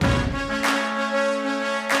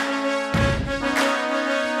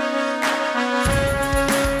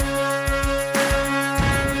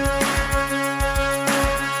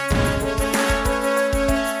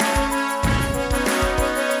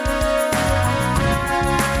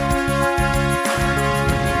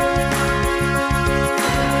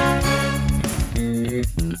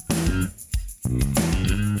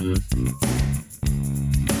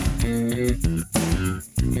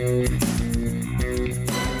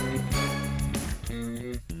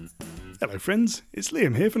Hello friends, it's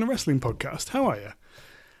Liam here from the Wrestling Podcast. How are you?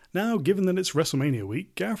 Now, given that it's WrestleMania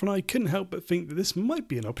week, Gareth and I couldn't help but think that this might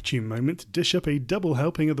be an opportune moment to dish up a double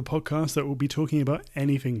helping of the podcast that will be talking about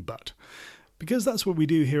anything but. Because that's what we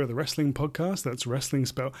do here at the Wrestling Podcast. That's wrestling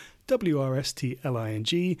spelled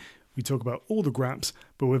W-R-S-T-L-I-N-G. We talk about all the graps,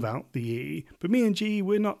 but without the E. But me and G,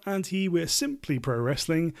 we're not anti, we're simply pro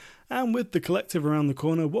wrestling. And with the collective around the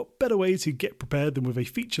corner, what better way to get prepared than with a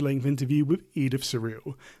feature-length interview with Edith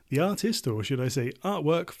Surreal, the artist, or should I say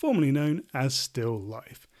artwork, formerly known as Still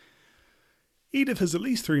Life. Edith has at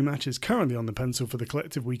least 3 matches currently on the pencil for the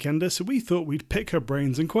collective weekender, so we thought we'd pick her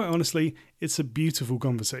brains, and quite honestly, it's a beautiful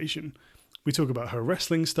conversation. We talk about her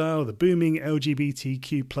wrestling style, the booming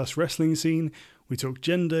LGBTQ plus wrestling scene. We talk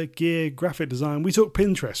gender, gear, graphic design. We talk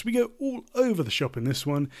Pinterest. We go all over the shop in this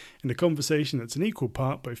one, in a conversation that's an equal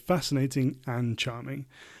part both fascinating and charming.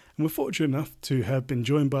 And we're fortunate enough to have been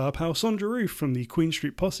joined by our pal Sondra Roof from the Queen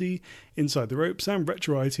Street Posse, Inside the Ropes and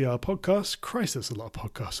Retro ITR podcast. Christ, there's a lot of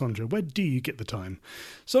podcasts, Sondra. Where do you get the time?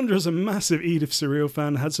 Sondra is a massive Edith Surreal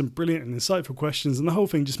fan, had some brilliant and insightful questions, and the whole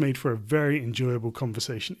thing just made for a very enjoyable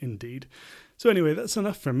conversation indeed. So anyway, that's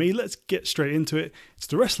enough from me. Let's get straight into it. It's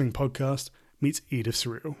the Wrestling Podcast meets Edith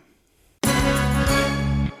Surreal.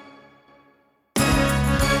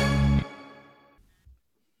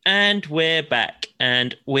 And we're back,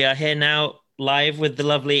 and we are here now live with the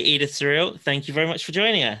lovely Edith Surreal. Thank you very much for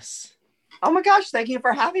joining us. Oh my gosh, thank you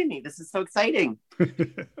for having me. This is so exciting.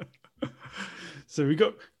 So we've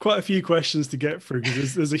got quite a few questions to get through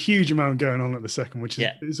because there's a huge amount going on at the second, which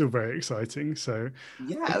is all very exciting. So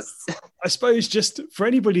yes, I suppose just for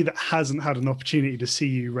anybody that hasn't had an opportunity to see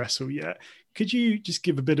you wrestle yet, could you just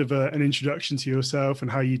give a bit of an introduction to yourself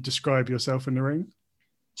and how you describe yourself in the ring?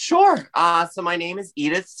 Sure. So my name is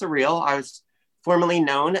Edith Surreal. I was formerly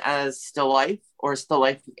known as Still Life or Still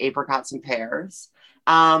Life with Apricots and Pears.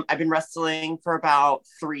 I've been wrestling for about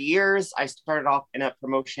 3 years. I started off in a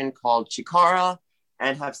promotion called Chikara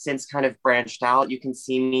and have since kind of branched out. You can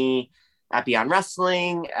see me at Beyond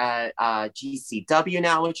Wrestling, at GCW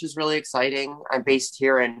now, which is really exciting. I'm based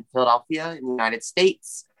here in Philadelphia in the United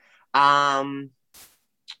States. I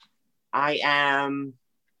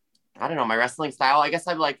don't know, my wrestling style. I guess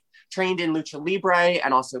I've like trained in lucha libre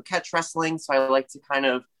and also catch wrestling. So I like to kind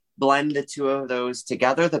of blend the two of those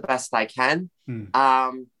together the best I can.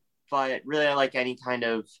 But really I like any kind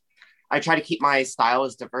of, I try to keep my style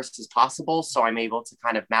as diverse as possible. So I'm able to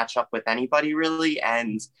kind of match up with anybody really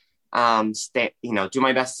and do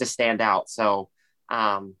my best to stand out. So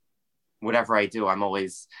whatever I do, I'm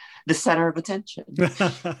always the center of attention.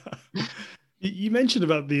 You mentioned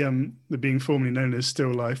about the being formerly known as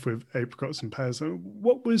Still Life with Apricots and Pears.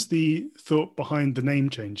 What was the thought behind the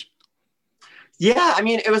name change? Yeah, I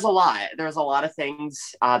mean, it was a lot. There was a lot of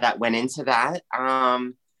things that went into that.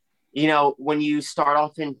 When you start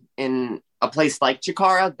off in a place like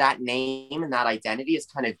Chikara, that name and that identity is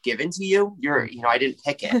kind of given to you. I didn't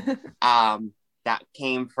pick it. That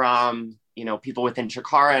came from, people within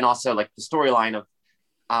Chikara and also like the storyline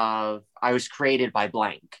of I was created by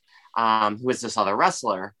blank. Who was this other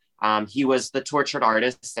wrestler. He was the tortured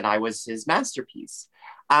artist and I was his masterpiece.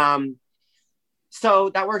 So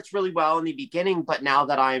that worked really well in the beginning, but now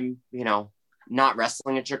that I'm, not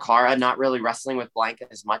wrestling at Chikara, not really wrestling with Blank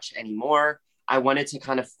as much anymore, I wanted to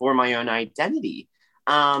kind of form my own identity.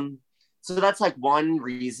 So that's like one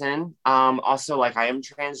reason. Also, like I am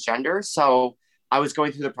transgender, so I was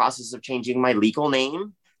going through the process of changing my legal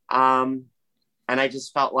name. And I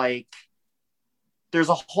just felt like there's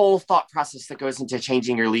a whole thought process that goes into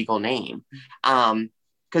changing your legal name.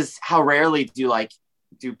 Because how rarely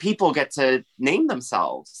do people get to name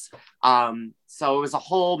themselves? So it was a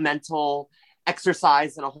whole mental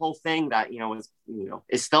exercise and a whole thing that,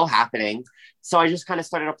 is still happening. So I just kind of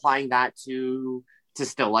started applying that to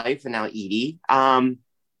Still Life and now Edie.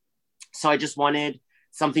 So I just wanted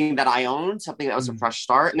something that I owned, something that was a fresh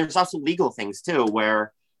start. And there's also legal things too,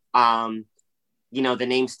 where, the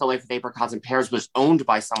name Still Life with Apricots and Pears was owned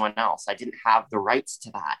by someone else. I didn't have the rights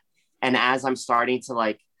to that. And as I'm starting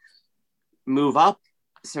to move up,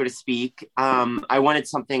 so to speak, I wanted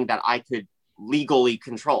something that I could legally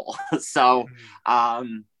control. So,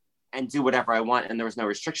 and do whatever I want. And there was no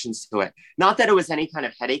restrictions to it. Not that it was any kind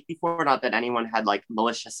of headache before, not that anyone had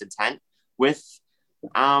malicious intent with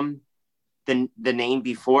the name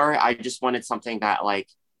before. I just wanted something that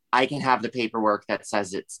I can have the paperwork that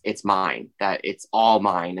says it's mine, that it's all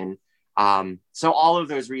mine. And so all of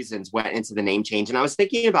those reasons went into the name change. And I was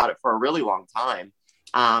thinking about it for a really long time.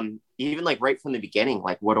 Even right from the beginning,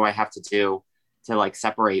 what do I have to do to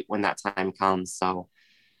separate when that time comes? So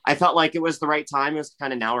I felt like it was the right time. It was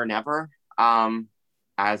kind of now or never.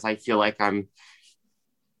 as I feel like I'm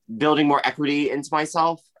building more equity into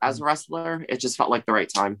myself as a wrestler. It just felt like the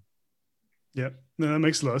right time. Yeah, no, that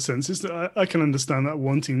makes a lot of sense. I can understand that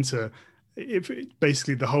wanting to, if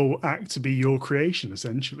basically the whole act to be your creation,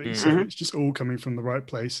 essentially. So it's just all coming from the right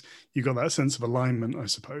place. You got that sense of alignment, I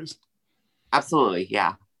suppose. Absolutely,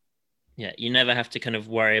 yeah. Yeah, you never have to kind of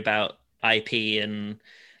worry about IP and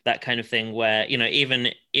that kind of thing where, even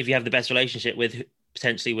if you have the best relationship with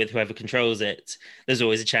potentially with whoever controls it, there's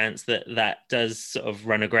always a chance that that does sort of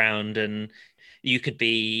run aground, and you could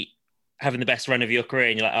be having the best run of your career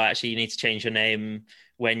and you're like, oh, actually you need to change your name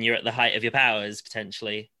when you're at the height of your powers,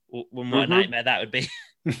 potentially. What a nightmare that would be.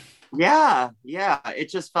 Yeah. It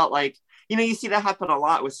just felt like, you see that happen a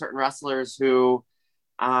lot with certain wrestlers who,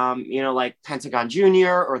 like Pentagon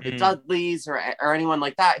Jr. or the Dudleys or anyone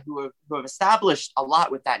like that who have established a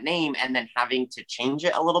lot with that name and then having to change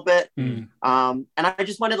it a little bit. And I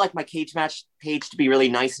just wanted like my cage match page to be really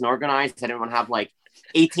nice and organized. I didn't want to have like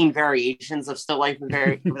 18 variations of Still Life with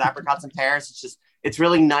Apricots and Pears. It's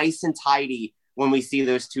really nice and tidy when we see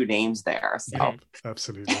those two names there. So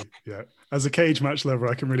absolutely. Yeah. As a cage match lover,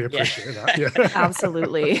 I can really appreciate that. Yeah.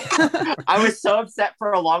 Absolutely. I was so upset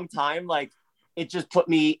for a long time. Like, it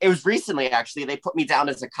was recently actually, they put me down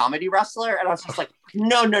as a comedy wrestler. And I was just like,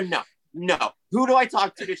 no. Who do I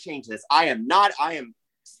talk to change this? I am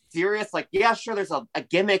serious. Like, yeah, sure, there's a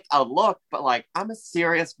gimmick, a look, but like, I'm a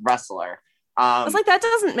serious wrestler. I was like, that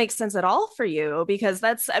doesn't make sense at all for you, because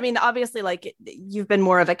obviously like you've been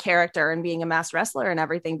more of a character and being a masked wrestler and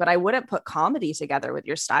everything, but I wouldn't put comedy together with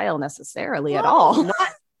your style necessarily at all.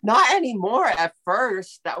 Not anymore. At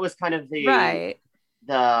first, that was kind of the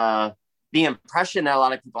impression that a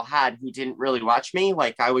lot of people had who didn't really watch me.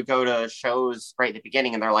 Like, I would go to shows right at the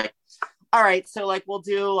beginning and they're like, all right, so like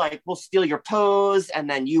we'll steal your pose and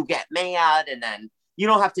then you get mad and then you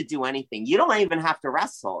don't have to do anything. You don't even have to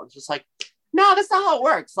wrestle. It's just like, no, that's not how it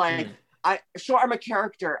works. Like, I'm a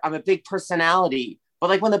character. I'm a big personality. But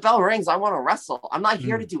like when the bell rings, I want to wrestle. I'm not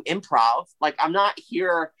here to do improv. Like, I'm not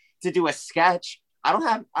here to do a sketch.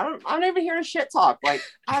 I'm not even here to shit talk. Like,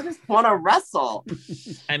 I just want to wrestle.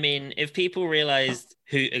 I mean, if people realized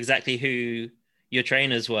who your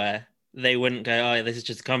trainers were, they wouldn't go, oh, this is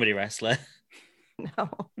just a comedy wrestler. No.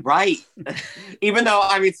 Right. Even though,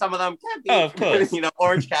 I mean, some of them can be. Oh, of course.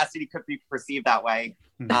 Orange Cassidy could be perceived that way.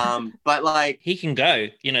 But like, he can go,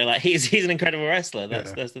 like he's an incredible wrestler.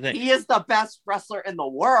 That's the thing. He is the best wrestler in the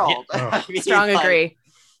world. Yeah. I mean, strong agree.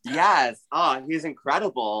 Yes. Oh, he's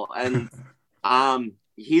incredible. And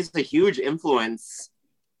he's a huge influence.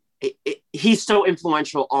 He's so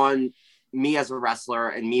influential on me as a wrestler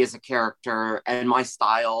and me as a character and my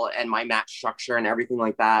style and my match structure and everything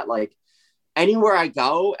like that. Like, anywhere I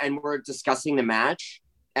go and we're discussing the match,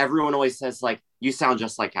 everyone always says like, you sound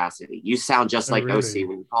just like Cassidy. You sound just like really? OC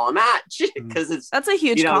when you call a match. Because that's a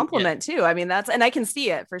huge compliment too. I mean, and I can see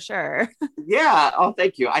it for sure. Yeah. Oh,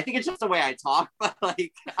 thank you. I think it's just the way I talk, but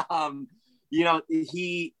like,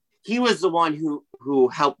 he was the one who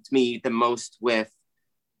helped me the most with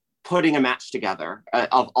putting a match together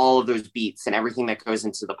of all of those beats and everything that goes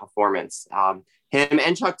into the performance. Him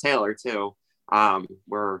and Chuck Taylor too are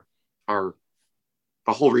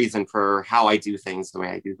the whole reason for how I do things the way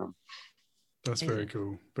I do them. That's very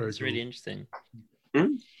cool. That's really interesting.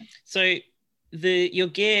 Mm-hmm. So your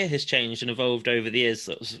gear has changed and evolved over the years,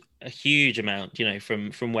 sort of a huge amount,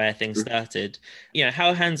 from where things started.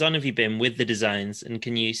 How hands-on have you been with the designs, and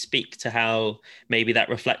can you speak to how maybe that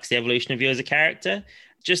reflects the evolution of you as a character?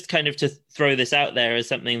 Just kind of to throw this out there as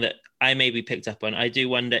something that I maybe picked up on. I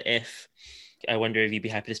wonder if you'd be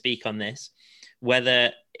happy to speak on this,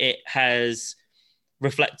 whether it has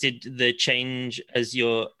reflected the change as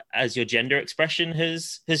your gender expression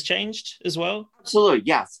has changed as well. Absolutely,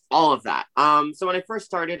 yes, all of that. So when I first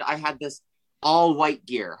started, I had this all white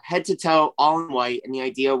gear, head to toe, all in white, and the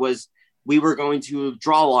idea was we were going to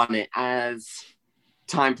draw on it as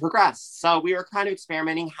time progressed. So we were kind of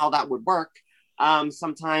experimenting how that would work.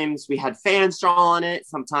 Sometimes we had fans draw on it.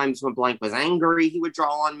 Sometimes when Blank was angry, he would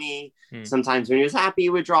draw on me. Sometimes when he was happy, he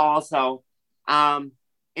would draw. So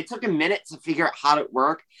it took a minute to figure out how it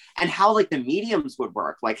worked and how like the mediums would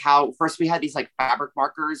work. Like how first we had these like fabric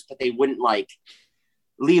markers, but they wouldn't like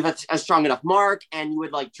leave a strong enough mark, and you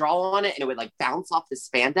would like draw on it and it would like bounce off the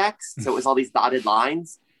spandex. So it was all these dotted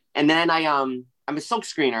lines. And then I'm a silk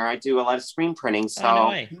screener. I do a lot of screen printing. So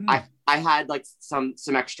I had like some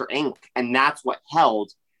extra ink, and that's what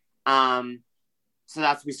held. So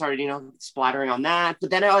we started, splattering on that. But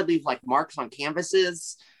then I would leave like marks on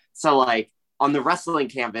canvases. So like on the wrestling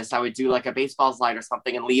canvas, I would do like a baseball slide or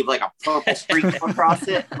something and leave like a purple streak across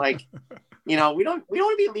it. Like we don't want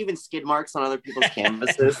to be leaving skid marks on other people's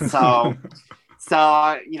canvases. So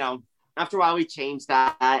after a while we changed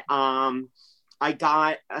that. I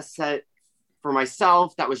got a set for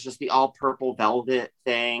myself that was just the all purple velvet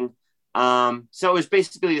thing. So it was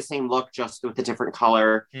basically the same look, just with a different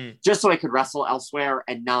color, just so I could wrestle elsewhere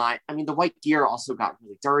and not, the white gear also got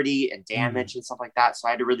really dirty and damaged and stuff like that. So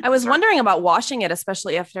I had to really, I was wondering about washing it,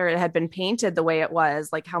 especially after it had been painted the way it was,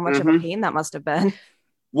 like how much of a pain that must have been.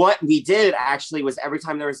 What we did actually was every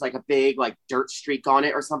time there was like a big like dirt streak on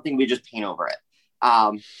it or something, we just paint over it.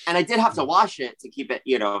 And I did have to wash it to keep it,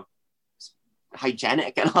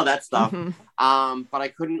 hygienic and all that stuff. But I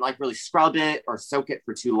couldn't like really scrub it or soak it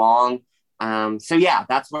for too long. So yeah,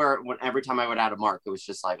 that's where every time I would add a mark, it was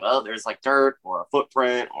just like, oh, there's like dirt or a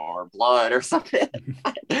footprint or blood or something.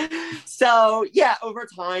 So yeah, over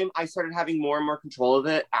time I started having more and more control of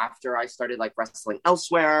it after I started like wrestling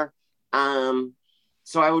elsewhere.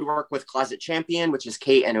 So I would work with Closet Champion, which is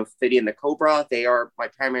Kate and Ophidian the Cobra. They are my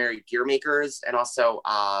primary gear makers, and also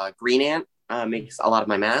Green Ant makes a lot of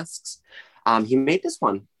my masks. He made this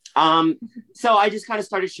one. So I just kind of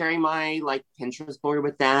started sharing my like Pinterest board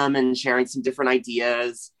with them and sharing some different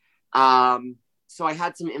ideas. So I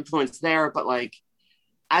had some influence there, but like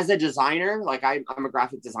as a designer, like I'm a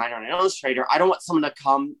graphic designer and an illustrator. I don't want someone to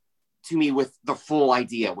come to me with the full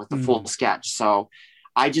idea, with the full sketch. So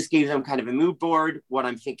I just gave them kind of a mood board, what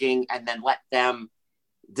I'm thinking, and then let them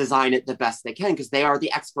design it the best they can, because they are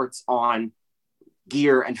the experts on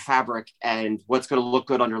gear and fabric and what's going to look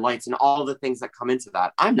good under lights and all the things that come into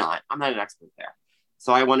that. I'm not an expert there.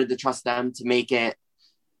 So I wanted to trust them to make it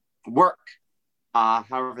work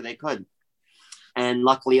however they could. And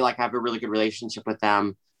luckily, like I have a really good relationship with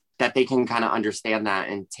them that they can kind of understand that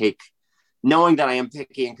and take, knowing that I am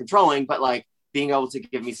picky and controlling, but like being able to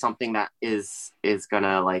give me something that is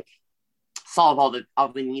gonna like solve all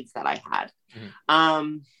the needs that I had.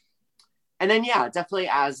 And then, yeah, definitely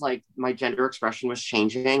as like my gender expression was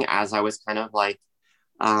changing, as I was kind of like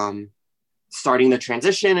starting the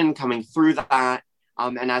transition and coming through that.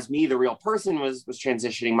 And as me, the real person was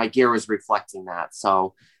transitioning, my gear was reflecting that.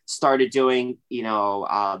 So started doing,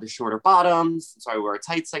 the shorter bottoms. So I wore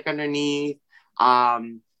tights like underneath.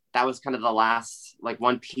 That was kind of the last like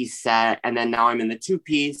one piece set. And then now I'm in the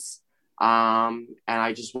 2-piece. And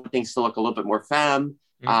I just want things to look a little bit more femme.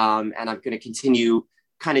 And I'm going to continue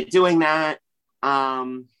kind of doing that.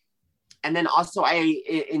 And then also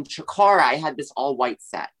in Chikara, I had this all white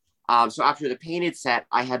set. So after the painted set,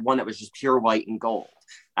 I had one that was just pure white and gold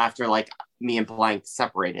after like me and Blank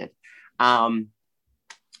separated. And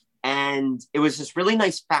it was just really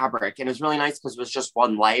nice fabric, and it was really nice because it was just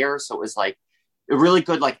one layer. So it was like a really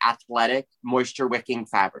good, like athletic moisture wicking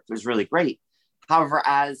fabric. It was really great. However,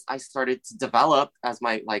 as I started to develop, as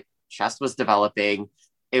my like chest was developing,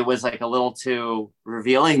 it was like a little too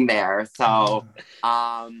revealing there. So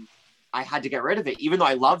I had to get rid of it, even though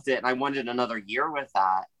I loved it and I wanted another year with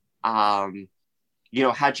that. Had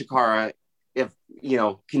Chikara, if,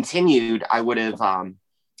 continued, I would have,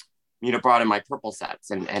 brought in my purple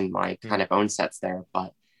sets and my kind of own sets there,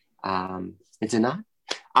 but it did not.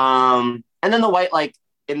 And then the white, like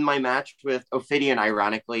in my match with Ophidian,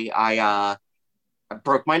 ironically, I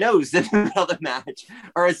broke my nose in the middle of the match,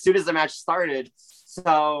 or as soon as the match started.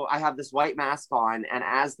 So I have this white mask on, and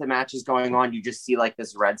as the match is going on, you just see like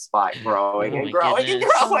this red spot growing and growing and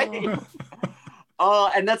growing.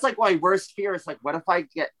 And that's like my worst fear. It's like, what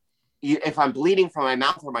if I'm bleeding from my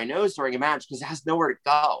mouth or my nose during a match, because it has nowhere to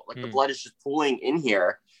go. Like the blood is just pooling in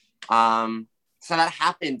here. So that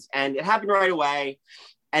happened, and it happened right away.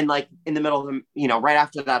 And like in the middle of the, right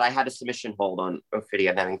after that, I had a submission hold on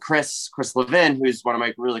Ophidia. Then Chris Levin, who's one of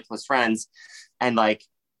my really close friends and like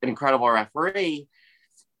an incredible referee,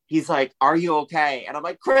 he's like, "Are you okay?" And I'm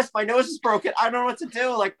like, "Chris, my nose is broken. I don't know what to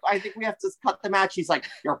do. Like, I think we have to cut the match." He's like,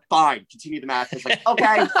 "You're fine. Continue the match." I was like, "Okay,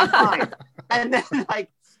 I'm fine." And then like,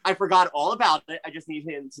 I forgot all about it. I just need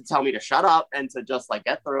him to tell me to shut up and to just like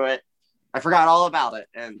get through it. I forgot all about it.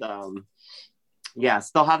 And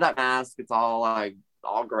still have that mask. It's all like,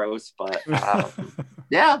 all gross, but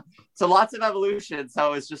yeah, so lots of evolution.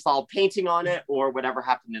 So it's just all painting on it or whatever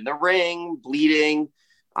happened in the ring, bleeding,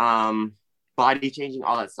 body changing,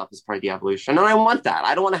 all that stuff is part of the evolution. And I want that.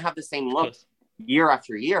 I don't want to have the same look year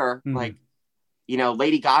after year. Like,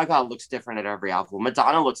 Lady Gaga looks different at every album.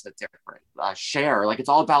 Madonna looks different. Cher, like it's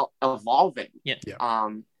all about evolving.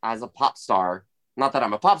 As a pop star. Not that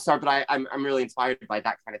I'm a pop star, but I'm really inspired by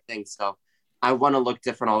that kind of thing. So I want to look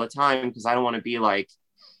different all the time because I don't want to be like,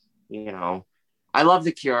 I love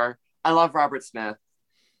The Cure. I love Robert Smith.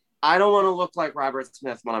 I don't want to look like Robert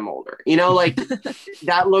Smith when I'm older. Like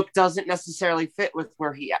that look doesn't necessarily fit with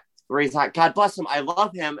where he where he's like, God bless him. I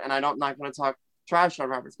love him. And I'm not going to talk trash on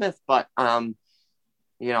Robert Smith, but,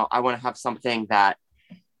 you know, I want to have something that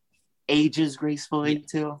ages gracefully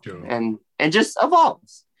too, Sure. and just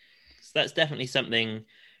evolves. So that's definitely something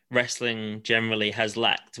wrestling generally has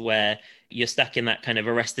lacked, where you're stuck in that kind of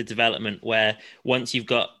arrested development where once you've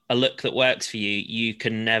got a look that works for you, you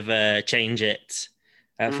can never change it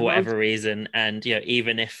for whatever reason. And, you know,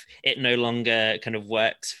 even if it no longer kind of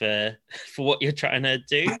works for what you're trying to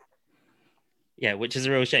do, yeah, which is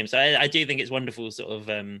a real shame. So I do think it's wonderful sort of,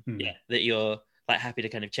 that you're like happy to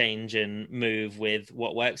kind of change and move with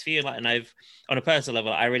what works for you. Like, and I've, on a personal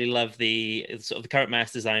level, I really love the sort of the current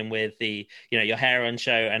mask design with the, you know, your hair on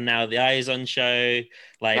show and now the eyes on show.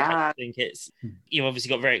 Like, I think it's, you've obviously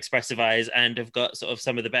got very expressive eyes and have got sort of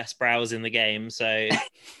some of the best brows in the game. So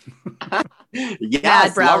yeah,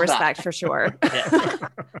 brow respect for sure. Yeah.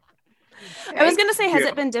 I was going to say, has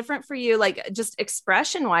it been different for you, like just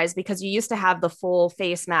expression wise, because you used to have the full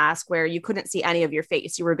face mask where you couldn't see any of your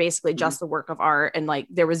face. You were basically just the work of art. And like,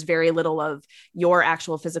 there was very little of your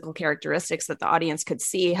actual physical characteristics that the audience could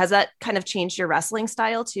see. Has that kind of changed your wrestling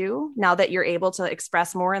style too, now that you're able to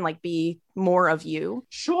express more and like be more of you?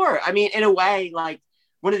 Sure. I mean, in a way, like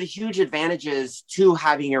one of the huge advantages to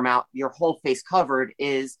having your whole face covered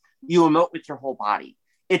is you emote with your whole body.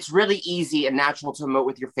 It's really easy and natural to emote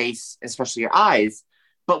with your face, especially your eyes.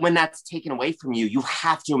 But when that's taken away from you, you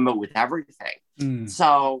have to emote with everything.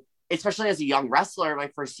 So, especially as a young wrestler, my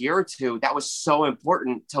first year or two, that was so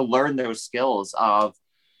important to learn those skills of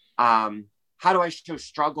how do I show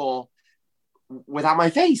struggle without my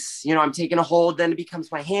face? You know, I'm taking a hold, then it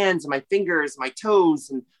becomes my hands and my fingers, my toes,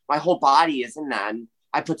 and my whole body is in that. And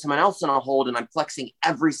I put someone else in a hold and I'm flexing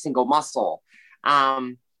every single muscle.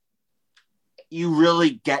 You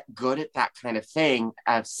really get good at that kind of thing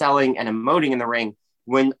of selling and emoting in the ring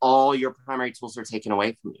when all your primary tools are taken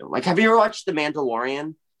away from you. Like, have you ever watched The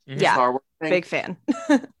Mandalorian? Yeah, Star Wars thing? Big fan.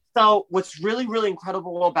 So what's really, really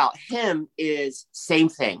incredible about him is same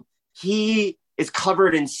thing. He is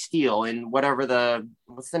covered in steel and whatever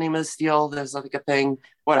what's the name of the steel? There's like a thing,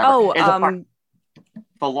 whatever. Oh,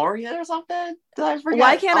 Valoria or something? Did I forget?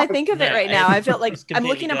 Why can't I think of it right now? I feel like I'm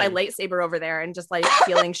looking at my lightsaber over there and just like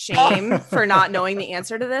feeling shame for not knowing the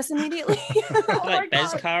answer to this immediately. Like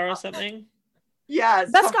Beskar or something? Yeah.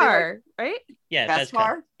 Beskar, right? Yeah,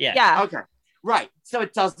 Beskar? Yeah. Okay. Right. So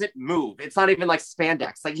it doesn't move. It's not even like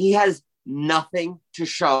spandex. Like he has nothing to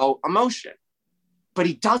show emotion, but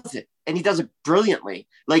he does it and he does it brilliantly.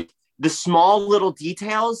 Like the small little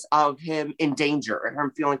details of him in danger or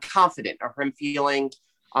him feeling confident or him feeling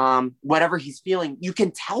whatever he's feeling, you can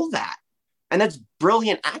tell that. And that's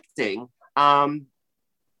brilliant acting.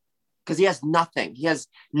 Because he has nothing.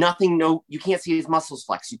 You can't see his muscles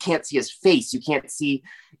flex. You can't see his face. You can't see,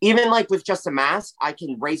 even like with just a mask, I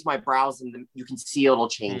can raise my brows and you can see a little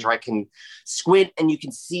change, or I can squint and you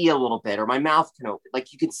can see a little bit, or my mouth can open.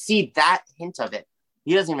 Like you can see that hint of it.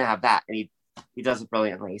 He doesn't even have that. And he does it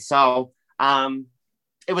brilliantly. So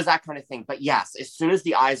it was that kind of thing. But yes, as soon as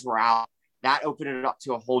the eyes were out, that opened it up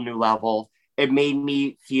to a whole new level. It made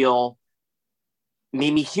me human,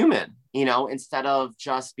 you know, instead of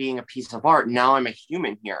just being a piece of art. Now I'm a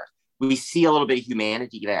human here. We see a little bit of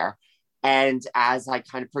humanity there. And as I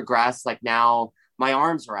kind of progress, like now my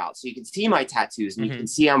arms are out. So you can see my tattoos and you can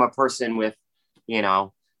see I'm a person with, you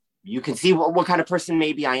know, you can see what kind of person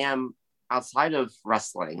maybe I am outside of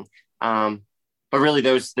wrestling. But really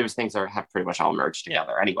those things have pretty much all merged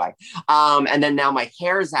together anyway. And then now my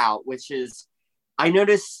hair's out, which is, I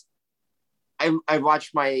notice I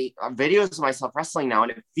watch my videos of myself wrestling now,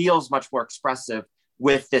 and it feels much more expressive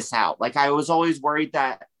with this out. Like I was always worried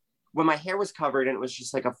that when my hair was covered and it was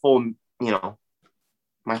just like a full, you know,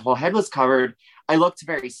 my whole head was covered, I looked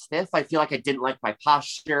very stiff. I feel like I didn't like my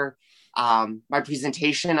posture, my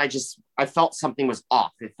presentation. I felt something was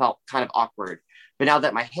off. It felt kind of awkward. But now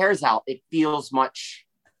that my hair's out, it feels much,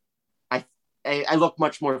 I look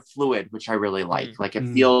much more fluid, which I really like. Like it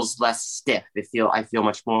feels less stiff. I feel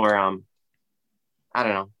much more, I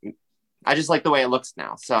don't know. I just like the way it looks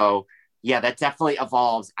now. So yeah, that definitely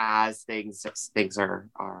evolves as things are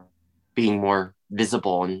being more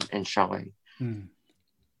visible and showing.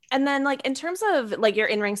 And then like in terms of like your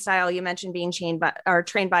in-ring style, you mentioned being trained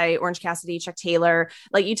by Orange Cassidy, Chuck Taylor.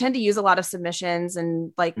 Like you tend to use a lot of submissions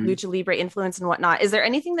and like lucha libre influence and whatnot. Is there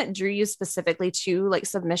anything that drew you specifically to like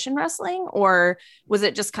submission wrestling, or was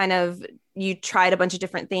it just kind of you tried a bunch of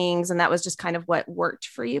different things and that was just kind of what worked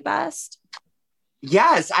for you best?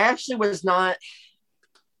 Yes, I actually was not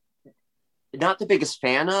the biggest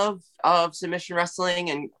fan of submission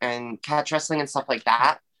wrestling and catch wrestling and stuff like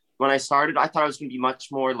that. when I started, I thought I was going to be much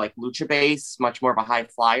more like lucha based, much more of a high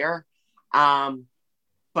flyer.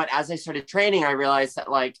 But as I started training, I realized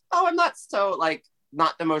that like, oh, I'm not so like,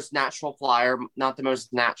 not the most natural flyer, not the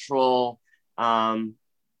most natural lucha.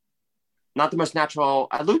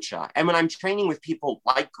 And when I'm training with people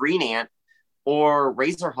like Green Ant or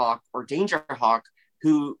Razorhawk or Dangerhawk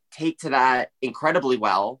who take to that incredibly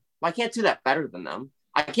well, I can't do that better than them.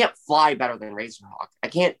 I can't fly better than Razorhawk. I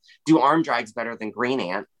can't do arm drags better than Green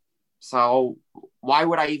Ant. So why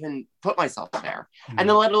would I even put myself there? And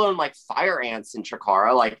then let alone like Fire Ants in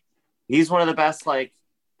Chikara, like he's one of the best like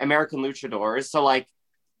American luchadors. So like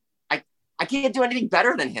I can't do anything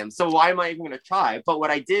better than him. So why am I even going to try? But what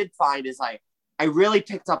I did find is I really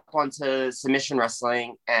picked up onto submission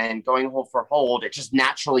wrestling and going hold for hold. It just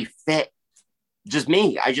naturally fit just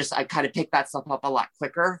me. I kind of picked that stuff up a lot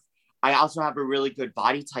quicker. I also have a really good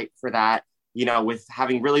body type for that. You know, with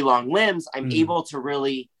having really long limbs, I'm able to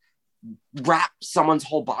really wrap someone's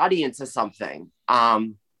whole body into something.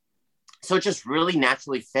 So it just really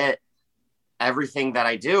naturally fit everything that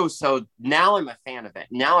I do. So now I'm a fan of it.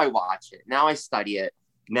 Now I watch it. Now I study it.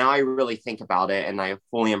 Now I really think about it and I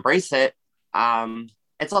fully embrace it.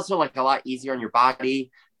 It's also like a lot easier on your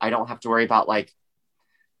body. I don't have to worry about like,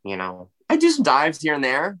 you know, I do some dives here and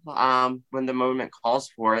there when the moment calls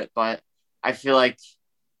for it, but I feel like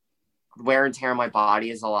wear and tear on my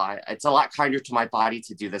body is it's a lot kinder to my body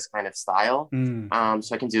to do this kind of style.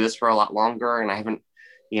 So I can do this for a lot longer, and I haven't,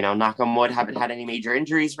 you know, knock on wood, haven't had any major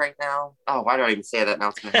injuries right now. Oh, why do I even say that? Now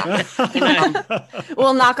it's going to happen.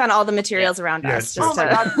 We'll knock on all the materials around us. Oh my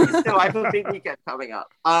God, please do. I have a big weekend coming up.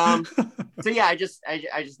 So yeah, I just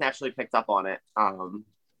naturally picked up on it.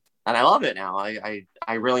 And I love it now. I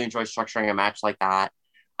really enjoy structuring a match like that.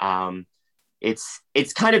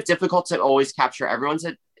 It's kind of difficult to always capture everyone's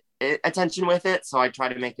attention with it. So I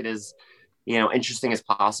try to make it as, you know, interesting as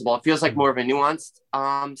possible. It feels like more of a nuanced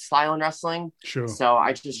style in wrestling. Sure. So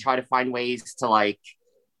I just try to find ways to like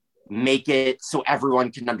make it so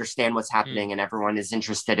everyone can understand what's happening and everyone is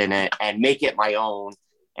interested in it, and make it my own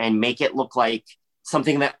and make it look like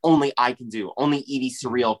something that only I can do. Only Edie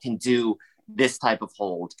Surreal can do this type of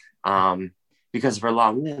hold because of her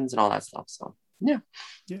long limbs and all that stuff. So yeah.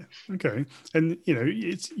 Okay. And you know,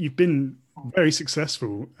 you've been very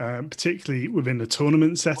successful, particularly within the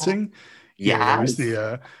tournament setting. Yeah, there was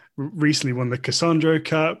the recently won the Cassandra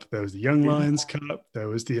Cup. There was the Young Lions Cup. There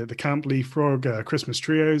was the Camp Lee Frog Christmas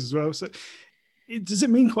Trios as well. So, does it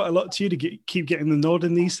mean quite a lot to you to keep getting the nod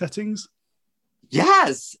in these settings?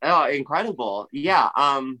 Yes, incredible. Yeah,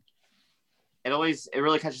 it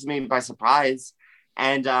really catches me by surprise,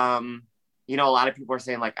 and you know, a lot of people are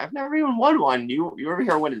saying like, I've never even won one. You over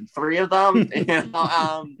here winning 3 of them. You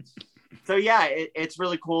know? So yeah, it's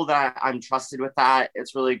really cool that I'm trusted with that.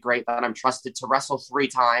 It's really great that I'm trusted to wrestle 3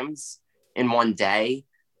 times in one day.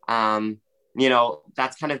 You know,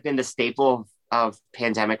 that's kind of been the staple of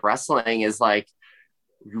pandemic wrestling, is like,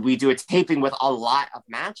 we do a taping with a lot of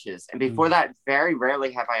matches. And before that, very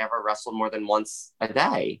rarely have I ever wrestled more than once a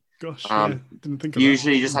day. Gosh, didn't think of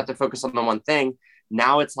usually that. You just have to focus on the one thing.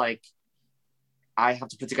 Now it's like, I have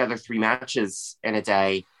to put together 3 matches in a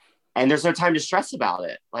day, and there's no time to stress about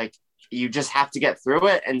it. Like, you just have to get through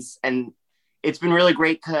it. And it's been really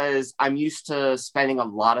great because I'm used to spending a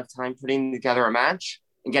lot of time putting together a match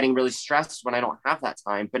and getting really stressed when I don't have that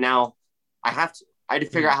time. But now I had to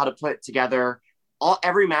figure out how to put together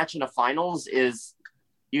every match in a finals is,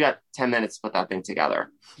 you got 10 minutes to put that thing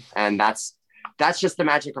together. And that's just the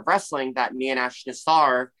magic of wrestling, that me and Ashton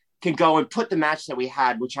Starr can go and put the match that we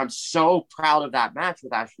had, which I'm so proud of that match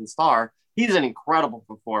with Ashton Starr. He's an incredible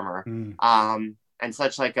performer. And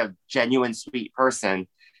such like a genuine, sweet person.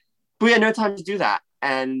 But we had no time to do that.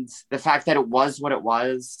 And the fact that it was what it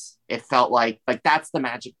was, it felt like that's the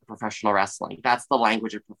magic of professional wrestling. That's the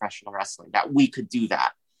language of professional wrestling, that we could do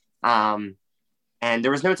that. And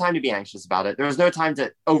there was no time to be anxious about it. There was no time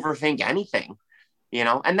to overthink anything, you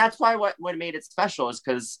know? And that's why what made it special is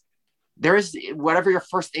because there is, whatever your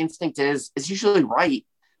first instinct is usually right.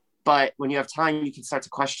 But when you have time, you can start to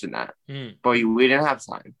question that. But we didn't have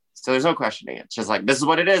time. So there's no questioning it. It's just like, this is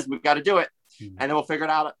what it is. We've got to do it. And then we'll figure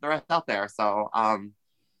it out, the rest out there. So,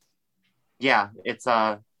 yeah,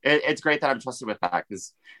 it's great that I'm trusted with that,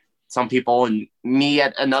 because some people and me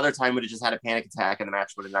at another time would have just had a panic attack and the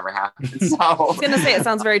match would have never happened. So I was going to say, it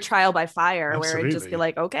sounds very trial by fire. Absolutely. Where it'd just be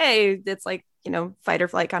like, okay, it's like, you know, fight or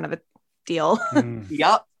flight kind of a deal.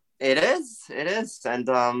 Yep, it is. And,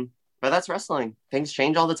 but that's wrestling. Things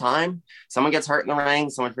change all the time. Someone gets hurt in the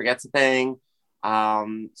ring. Someone forgets a thing.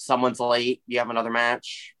 Someone's late. You have another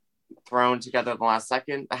match thrown together at the last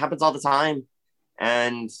second. That happens all the time.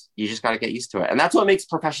 and you just got to get used to it. And that's what makes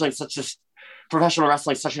professional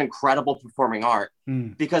wrestling such an incredible performing art,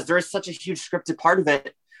 because there is such a huge scripted part of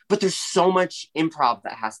it, but there's so much improv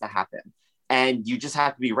that has to happen. And you just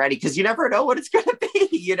have to be ready, because you never know what it's going to be,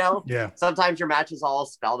 you know? Yeah. Sometimes your match is all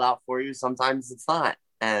spelled out for you. Sometimes it's not.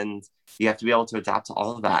 And you have to be able to adapt to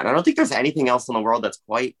all of that. And I don't think there's anything else in the world that's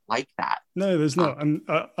quite like that. No, there's not. And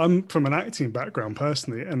I'm from an acting background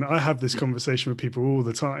personally, and I have this conversation with people all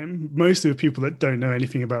the time, mostly with people that don't know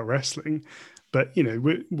anything about wrestling. But, you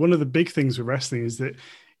know, one of the big things with wrestling is that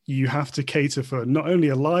you have to cater for not only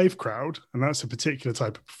a live crowd, and that's a particular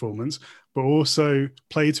type of performance, but also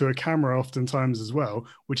play to a camera oftentimes as well,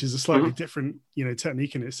 which is a slightly different, you know,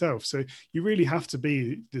 technique in itself. So you really have to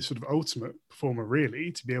be this sort of ultimate performer,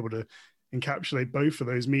 really, to be able to encapsulate both of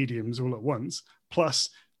those mediums all at once, plus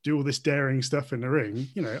do all this daring stuff in the ring.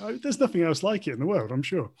 You know, there's nothing else like it in the world, I'm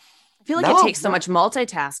sure. I feel like it takes so much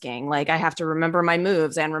multitasking. Like I have to remember my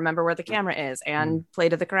moves and remember where the camera is and play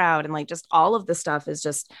to the crowd. And like just all of the stuff is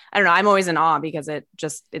just, I don't know. I'm always in awe because it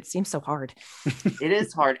seems so hard. It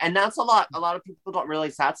is hard. And that's a lot of people don't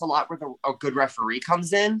realize that's a lot where a good referee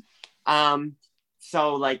comes in.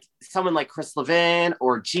 So like someone like Chris Levin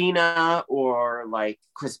or Gina or like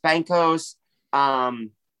Chris Bankos,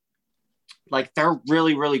 like they're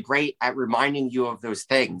really, really great at reminding you of those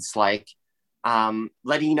things. Like,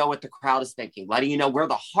 letting you know what the crowd is thinking, letting you know where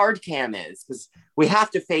the hard cam is, because we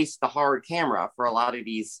have to face the hard camera for a lot of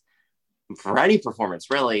these, for any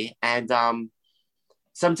performance really. And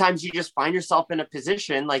sometimes you just find yourself in a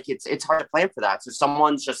position like it's hard to plan for that. So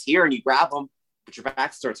someone's just here and you grab them, but your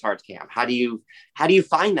back starts hard cam. How do you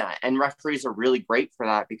find that? And referees are really great for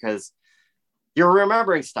that, because you're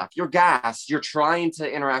remembering stuff, you're gassed, you're trying to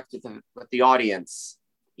interact with the audience.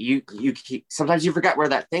 Sometimes you forget where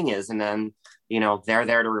that thing is, and then, you know, they're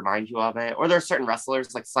there to remind you of it. Or there are certain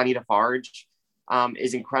wrestlers like Sonny DeFarge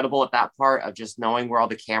is incredible at that part of just knowing where all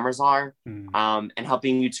the cameras are and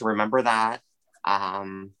helping you to remember that.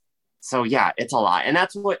 So yeah, it's a lot. And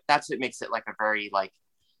that's what makes it like a very like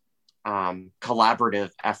collaborative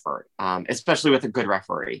effort, especially with a good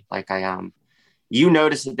referee. Like you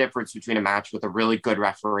notice the difference between a match with a really good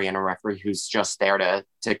referee and a referee who's just there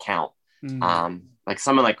to count. Like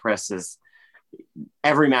someone like Chris is,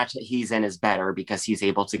 every match that he's in is better because he's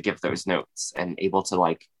able to give those notes and able to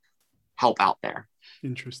like help out there.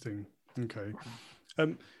 Interesting. Okay.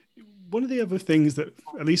 One of the other things that,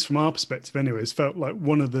 at least from our perspective anyways, felt like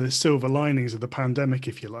one of the silver linings of the pandemic,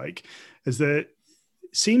 if you like, is that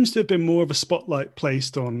seems to have been more of a spotlight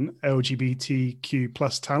placed on LGBTQ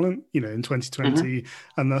plus talent, you know, in 2020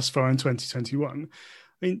 and thus far in 2021.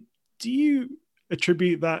 I mean, do you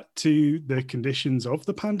attribute that to the conditions of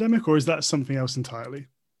the pandemic, or is that something else entirely?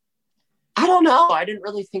 I don't know. I didn't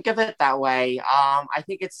really think of it that way. I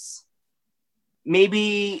think it's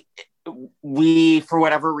maybe we, for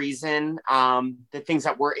whatever reason, the things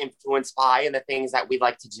that we're influenced by and the things that we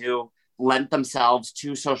like to do lent themselves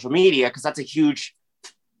to social media, because that's a huge,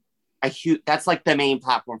 that's like the main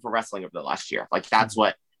platform for wrestling over the last year. Like that's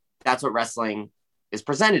what wrestling is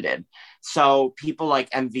presented in. So people like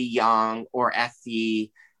MV Young or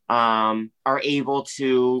Effie are able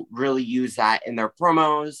to really use that in their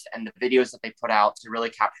promos and the videos that they put out to really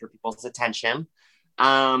capture people's attention.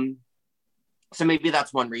 So maybe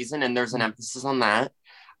that's one reason, and there's an emphasis on that.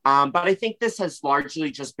 But I think this has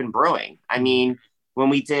largely just been brewing. I mean, when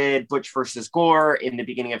we did Butch versus Gore in the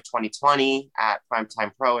beginning of 2020 at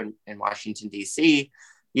Primetime Pro in Washington, D.C.,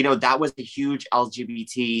 you know, that was a huge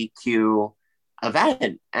LGBTQ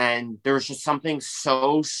event. And there was just something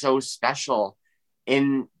so special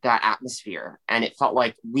in that atmosphere. And it felt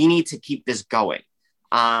like we need to keep this going.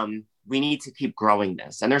 We need to keep growing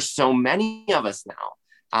this. And there's so many of us now.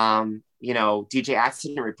 You know, DJ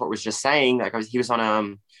Accident Report was just saying, like, he was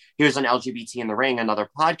on LGBT in the Ring, another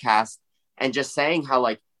podcast, and just saying how,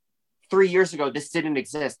 like, 3 years ago, this didn't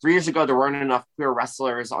exist. 3 years ago, there weren't enough queer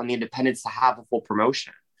wrestlers on the independents to have a full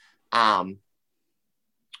promotion. Or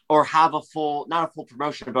have not a full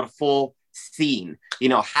promotion, but a full scene, you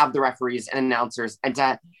know, have the referees and announcers, and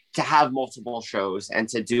to have multiple shows and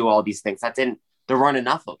to do all these things. There weren't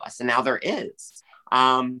enough of us, and now there is.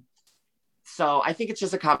 So I think it's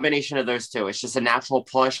just a combination of those two. It's just a natural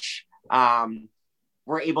push.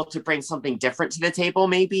 We're able to bring something different to the table,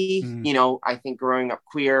 maybe. You know, I think growing up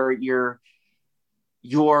queer, your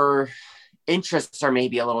interests are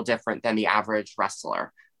maybe a little different than the average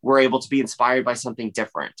wrestler. We're able to be inspired by something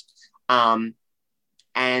different.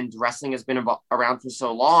 And wrestling has been around for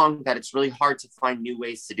so long that it's really hard to find new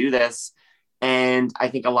ways to do this. And I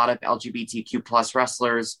think a lot of LGBTQ plus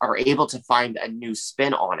wrestlers are able to find a new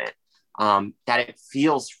spin on it, that it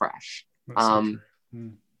feels fresh. That's so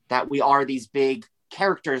true. That we are these big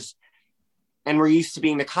characters and we're used to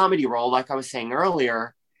being the comedy role, like I was saying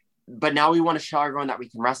earlier, but now we want to show everyone that we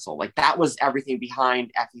can wrestle. Like that was everything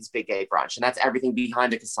behind Effie's Big Gay Brunch, and that's everything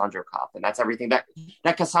behind the Cassandra Cup, and that's everything that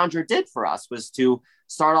Cassandra did for us, was to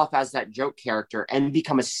start off as that joke character and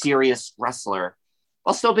become a serious wrestler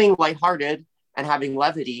while still being lighthearted and having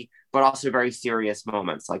levity, but also very serious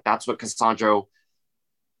moments. Like that's what Cassandra,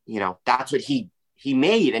 that's what he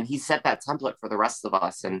made, and he set that template for the rest of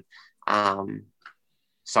us. And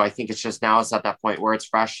so I think it's just now it's at that point where it's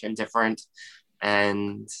fresh and different,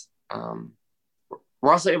 and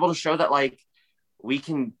we're also able to show that like we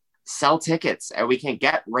can sell tickets and we can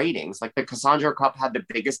get ratings. Like the Cassandra Cup had the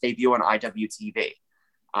biggest debut on IWTV.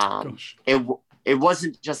 It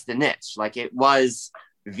wasn't just a niche, like it was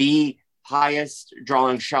the highest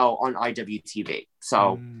drawing show on IWTV.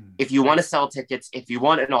 So if you want to sell tickets, if you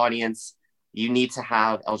want an audience, you need to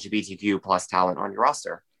have LGBTQ plus talent on your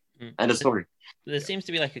roster. End of story. There seems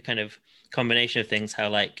to be like a kind of combination of things, how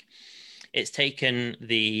like it's taken all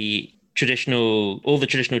the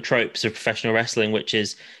traditional tropes of professional wrestling, which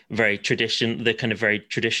is very the kind of very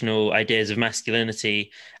traditional ideas of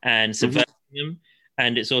masculinity, and subverting them.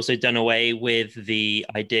 And it's also done away with the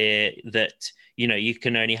idea that, you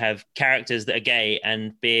can only have characters that are gay,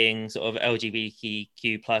 and being sort of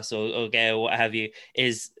LGBTQ plus or gay or what have you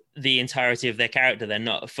is the entirety of their character. They're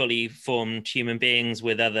not fully formed human beings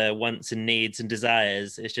with other wants and needs and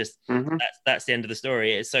desires. It's just that's the end of the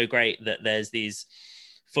story. It's so great that there's these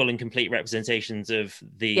full and complete representations of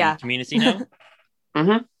the community now.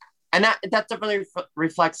 And that definitely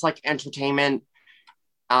reflects like entertainment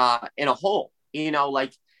in a whole. Do you know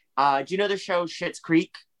the show Schitt's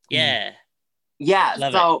Creek? Yeah.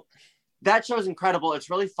 So that show is incredible. It's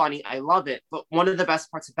really funny. I love it. But one of the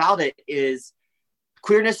best parts about it is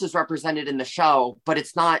queerness is represented in the show, but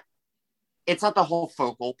it's not the whole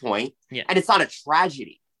focal point. Yeah. And it's not a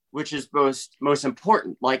tragedy, which is most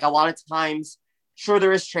important. Like a lot of times, sure,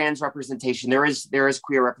 there is trans representation. There is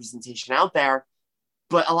queer representation out there,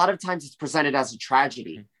 but a lot of times it's presented as a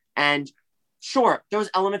tragedy. And sure, those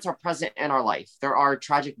elements are present in our life. There are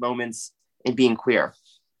tragic moments in being queer,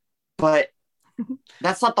 but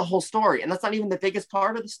that's not the whole story. And that's not even the biggest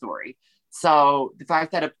part of the story. So the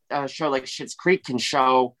fact that a show like Schitt's Creek can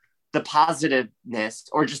show the positiveness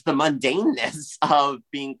or just the mundaneness of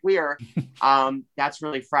being queer, that's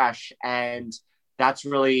really fresh. And that's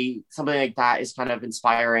really something like that is kind of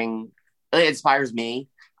inspiring. It inspires me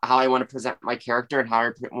how I want to present my character and how I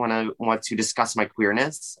want to discuss my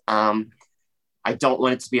queerness. I don't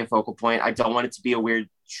want it to be a focal point. I don't want it to be a weird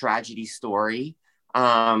tragedy story.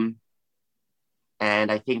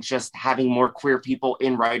 And I think just having more queer people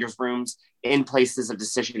in writers' rooms, in places of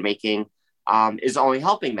decision-making, is only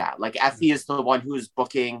helping that. Like Effie is the one who is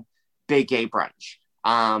booking Big Gay Brunch.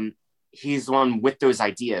 He's the one with those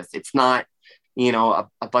ideas. It's not, a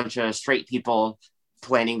bunch of straight people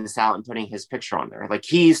planning this out and putting his picture on there. Like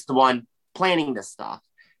he's the one planning this stuff.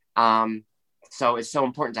 So it's so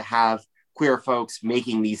important to have queer folks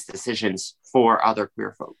making these decisions for other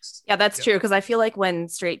queer folks. Yeah, that's true. Because I feel like when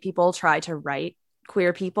straight people try to write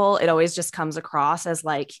queer people, it always just comes across as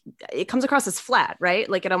flat, right?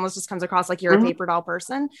 Like it almost just comes across like you're a paper doll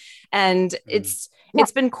person. And it's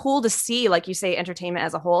been cool to see, like you say, entertainment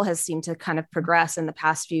as a whole has seemed to kind of progress in the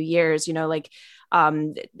past few years,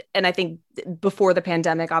 and I think before the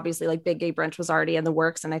pandemic, obviously like Big Gay Brunch was already in the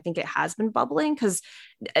works, and I think it has been bubbling, because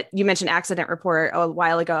you mentioned Accident Report a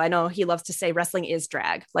while ago. I know he loves to say wrestling is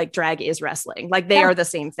drag, like drag is wrestling, like they are the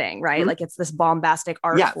same thing, right? Like it's this bombastic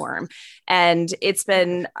art form. And it's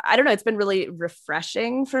been really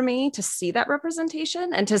refreshing for me to see that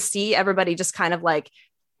representation and to see everybody just kind of like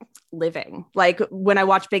living. Like when I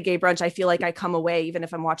watch Big Gay Brunch, I feel like I come away, even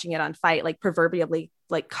if I'm watching it on Fight, like proverbially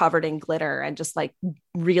like covered in glitter and just like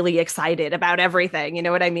really excited about everything. You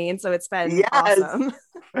know what I mean? So it's been awesome.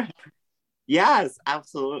 Yes,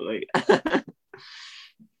 absolutely.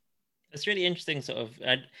 It's really interesting sort of,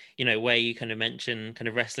 where you kind of mention kind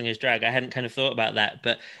of wrestling as drag. I hadn't kind of thought about that,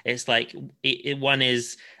 but it's like one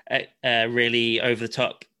is really over the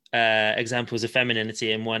top examples of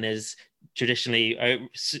femininity, and one is traditionally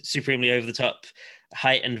supremely over the top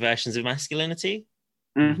heightened versions of masculinity.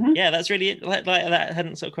 Yeah, that's really like that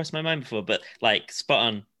hadn't sort of crossed my mind before, but like spot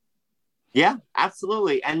on. Yeah,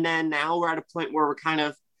 absolutely. And then now we're at a point where we're kind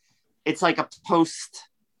of, it's like a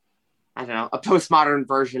postmodern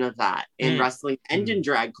version of that in wrestling and in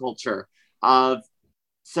drag culture, of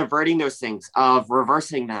subverting those things, of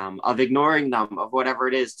reversing them, of ignoring them, of whatever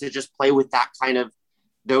it is, to just play with that kind of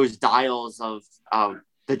those dials of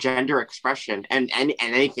the gender expression and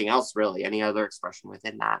anything else, really, any other expression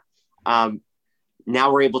within that.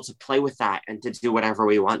 now we're able to play with that and to do whatever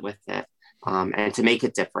we want with it, and to make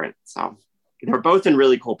it different. So we're both in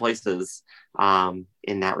really cool places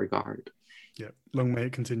in that regard. Yeah, long may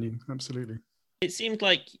it continue. Absolutely. It seemed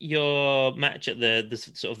like your match at the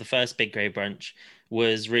sort of the first Big Grey Brunch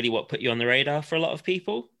was really what put you on the radar for a lot of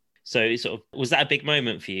people. So sort of, was that a big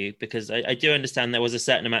moment for you? Because I do understand there was a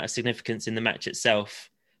certain amount of significance in the match itself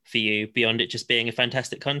for you beyond it just being a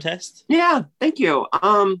fantastic contest. Yeah, thank you.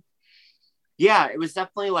 Yeah, it was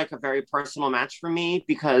definitely like a very personal match for me,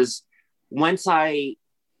 because once I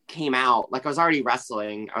came out, like I was already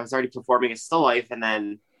wrestling, I was already performing a still life, and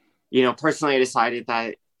then, you know, personally I decided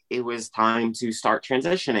that it was time to start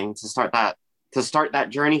transitioning, to start that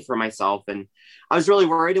journey for myself. And I was really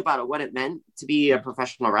worried about what it meant to be a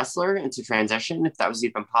professional wrestler and to transition, if that was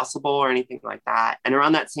even possible or anything like that. And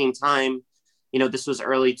around that same time, you know, this was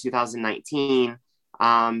early 2019,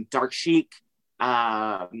 Dark Sheik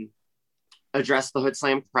addressed the Hood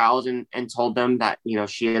Slam crowd and told them that, you know,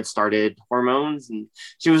 she had started hormones and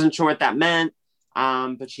she wasn't sure what that meant.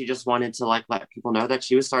 But she just wanted to like let people know that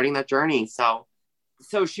she was starting that journey. So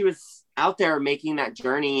she was out there making that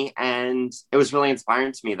journey, and it was really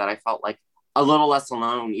inspiring to me that I felt like a little less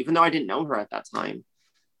alone, even though I didn't know her at that time.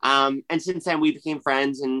 And since then we became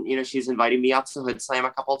friends, and, you know, she's invited me out to Hood Slam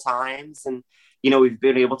a couple of times, and, you know, we've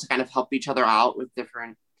been able to kind of help each other out with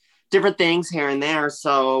different things here and there.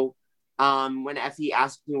 So when Effie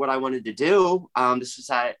asked me what I wanted to do, this was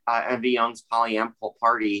at Evie Young's Polyam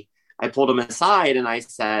party, I pulled him aside and I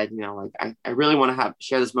said, you know, like, I really want to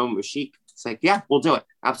share this moment with Sheik. It's like, yeah, we'll do it.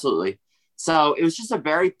 Absolutely. So it was just a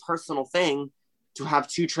very personal thing to have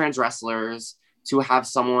two trans wrestlers, to have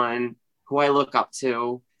someone who I look up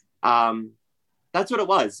to. That's what it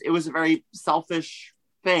was. It was a very selfish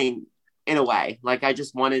thing in a way. Like, I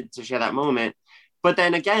just wanted to share that moment. But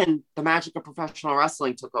then again, the magic of professional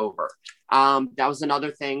wrestling took over. That was another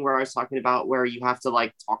thing where I was talking about, where you have to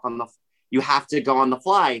like you have to go on the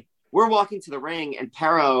fly. We're walking to the ring, and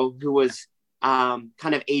Pero, who was kind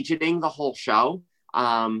of agenting the whole show,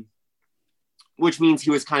 which means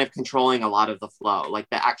he was kind of controlling a lot of the flow, like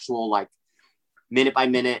the actual like minute by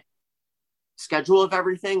minute schedule of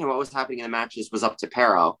everything and what was happening in the matches was up to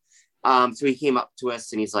Pero. So he came up to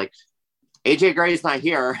us and he's like, AJ Gray's not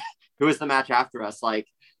here. Who was the match after us? Like,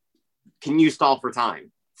 can you stall for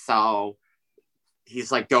time? So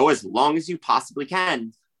he's like, go as long as you possibly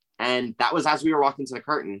can. And that was as we were walking to the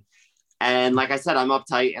curtain. And like I said, I'm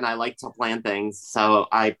uptight and I like to plan things. So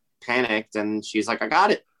I panicked and she's like, I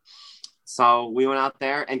got it. So we went out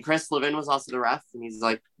there, and Chris Levin was also the ref, and he's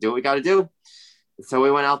like, do what we got to do. So we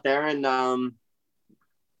went out there, and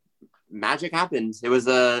magic happened. It was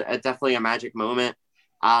definitely a magic moment,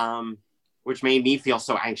 which made me feel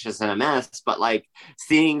so anxious and a mess. But like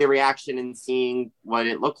seeing the reaction and seeing what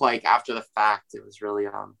it looked like after the fact, it was really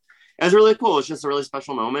cool. It's just a really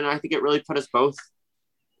special moment. And I think it really put us both.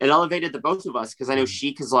 It elevated the both of us, because I know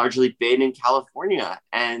Sheik has largely been in California,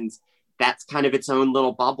 and that's kind of its own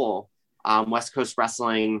little bubble. West Coast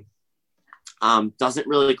wrestling doesn't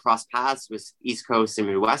really cross paths with East Coast and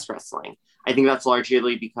Midwest wrestling. I think that's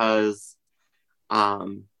largely because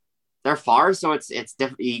they're far, so it's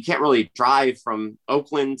different. You can't really drive from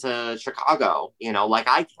Oakland to Chicago, you know, like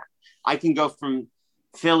I can. I can go from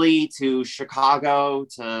Philly to Chicago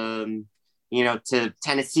to, you know, to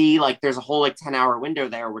Tennessee. Like there's a whole like 10-hour window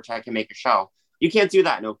there, which I can make a show. You can't do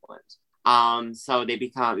that in Oakland. So it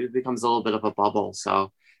becomes a little bit of a bubble.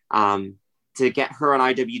 So to get her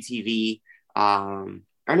on IWTV,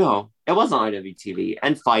 or no, it was on IWTV,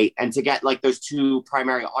 and Fight, and to get like those two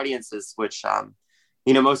primary audiences, which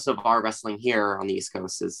you know, most of our wrestling here on the East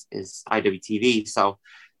Coast is IWTV. So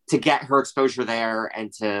to get her exposure there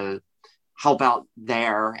and to help out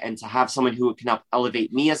there and to have someone who can help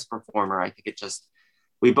elevate me as a performer, I think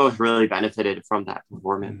we both really benefited from that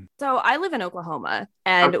performance. So I live in Oklahoma,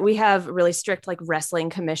 and we have really strict like wrestling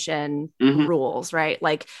commission rules, right?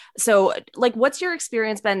 Like, so like, what's your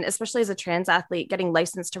experience been, especially as a trans athlete, getting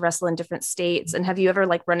licensed to wrestle in different states? And have you ever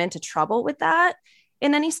like run into trouble with that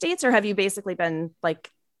in any states, or have you basically been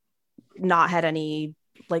like not had any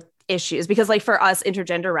like issues? Because like for us,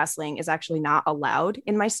 intergender wrestling is actually not allowed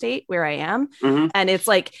in my state where I am. And it's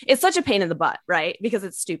like, it's such a pain in the butt, right? Because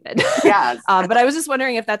it's stupid. Yeah. But I was just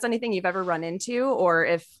wondering if that's anything you've ever run into, or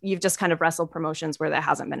if you've just kind of wrestled promotions where that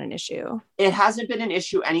hasn't been an issue. It hasn't been an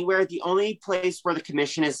issue anywhere. The only place where the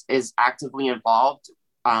commission is actively involved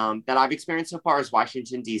that I've experienced so far is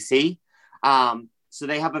Washington, DC. So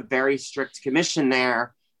they have a very strict commission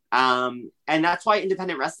there. And that's why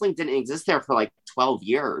independent wrestling didn't exist there for like 12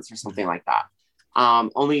 years or something like that.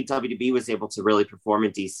 Only WWB was able to really perform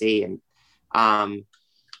in DC. And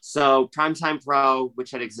So Primetime Pro,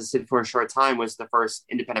 which had existed for a short time, was the first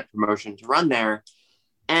independent promotion to run there.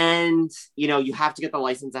 And, you know, you have to get the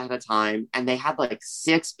license ahead of time. And they had like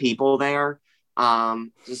 6 people there.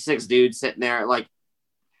 Just 6 dudes sitting there. Like,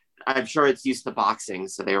 I'm sure it's used to boxing.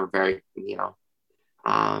 So they were very, you know,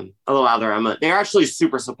 a little out there. They're actually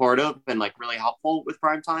super supportive and like really helpful with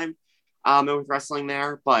Primetime and with wrestling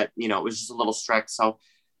there. But, you know, it was just a little strict. So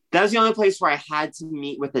that was the only place where I had to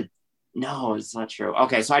meet with no, it's not true.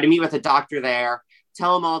 Okay, so I had to meet with a doctor there,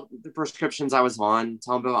 tell him all the prescriptions I was on,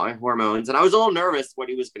 tell him about my hormones. And I was a little nervous what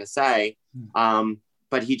he was going to say.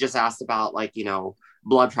 But he just asked about like, you know,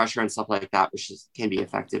 blood pressure and stuff like that, which can be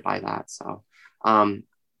affected by that. So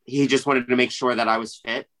he just wanted to make sure that I was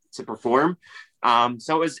fit to perform.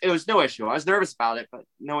 So it was no issue. I was nervous about it, but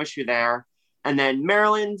no issue there. And then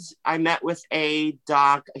Maryland, I met with a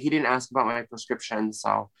doc. He didn't ask about my prescription.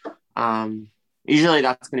 So usually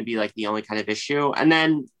that's going to be like the only kind of issue. And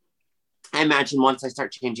then I imagine once I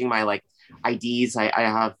start changing my like IDs,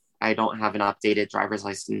 I don't have an updated driver's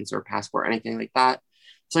license or passport or anything like that.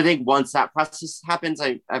 So I think once that process happens,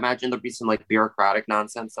 I imagine there'll be some like bureaucratic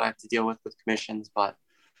nonsense that I have to deal with commissions, but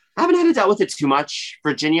I haven't had to deal with it too much.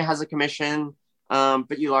 Virginia has a commission,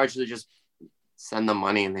 but you largely just send them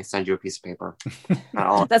money and they send you a piece of paper.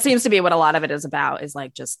 That seems to be what a lot of it is about, is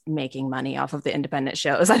like just making money off of the independent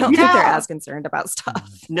shows. I don't think they're as concerned about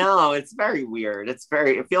stuff. No, it's very weird. It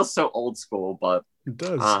feels so old school, but it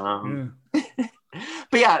does.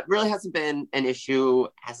 But yeah, it really hasn't been an issue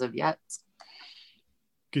as of yet.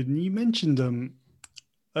 Good. And you mentioned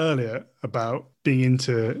earlier about being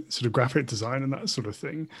into sort of graphic design and that sort of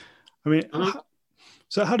thing. I mean,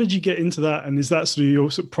 so how did you get into that? And is that sort of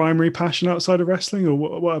your sort of primary passion outside of wrestling, or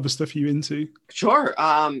what other stuff are you into? Sure.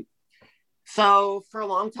 So for a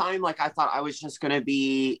long time, like I thought I was just going to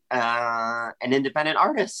be an independent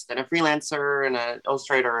artist and a freelancer and an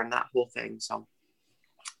illustrator and that whole thing. So,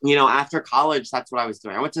 you know, after college, that's what I was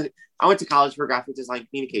doing. I went to college for graphic design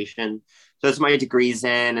communication. So that's my degrees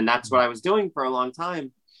in, and that's what I was doing for a long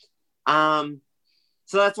time.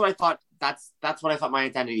 So that's what I thought. That's what I thought my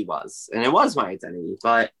identity was. And it was my identity.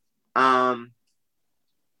 But,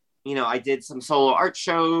 you know, I did some solo art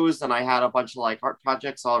shows and I had a bunch of like art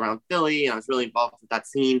projects all around Philly, and I was really involved with that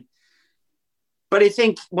scene. But I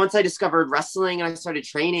think once I discovered wrestling and I started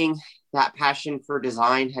training, that passion for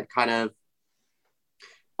design had kind of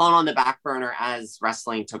fallen on the back burner as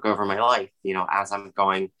wrestling took over my life. You know, as I'm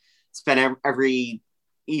spend every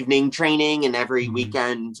evening training and every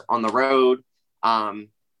weekend on the road,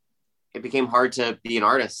 it became hard to be an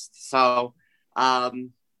artist. So,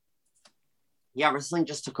 wrestling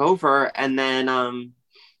just took over. And then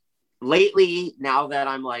lately, now that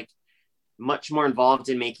I'm like much more involved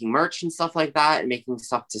in making merch and stuff like that and making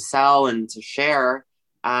stuff to sell and to share,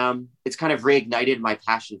 it's kind of reignited my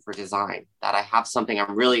passion for design, that I have something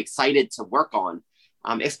I'm really excited to work on,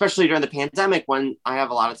 especially during the pandemic when I have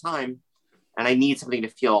a lot of time and I need something to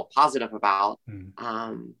feel positive about.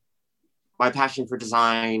 My passion for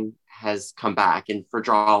design has come back, and for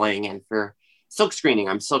drawing and for silk screening.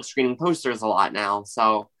 I'm silk screening posters a lot now.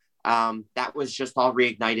 So that was just all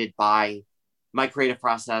reignited by my creative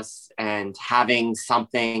process and having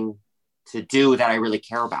something to do that I really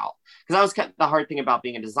care about. Because that was the hard thing about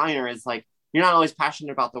being a designer, is like, you're not always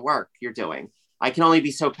passionate about the work you're doing. I can only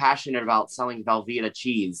be so passionate about selling Velveeta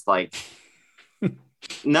cheese. Like,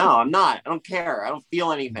 no, I'm not. I don't care. I don't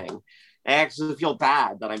feel anything. I actually feel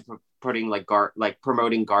bad that I'm putting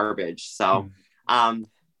promoting garbage. So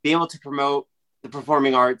being able to promote the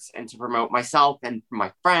performing arts and to promote myself and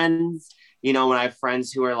my friends, you know, when I have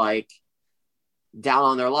friends who are like down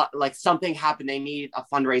on their luck, like something happened, they need a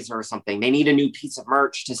fundraiser or something, they need a new piece of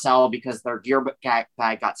merch to sell because their gear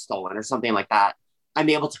bag got stolen or something like that, I'm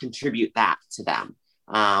able to contribute that to them.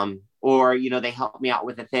 Or, you know, they help me out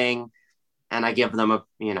with a thing and I give them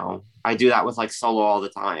I do that with like Solo all the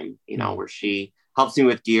time, you know, where she helps me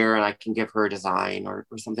with gear and I can give her a design or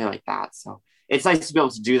something like that. So it's nice to be able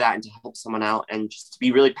to do that and to help someone out and just to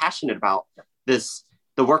be really passionate about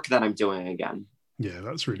the work that I'm doing again. Yeah,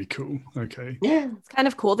 that's really cool. Okay. Yeah. It's kind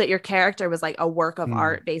of cool that your character was like a work of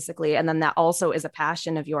art, basically. And then that also is a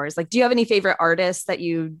passion of yours. Like, do you have any favorite artists that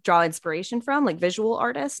you draw inspiration from, like visual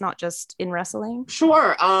artists, not just in wrestling?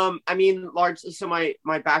 Sure. I mean, largely, so my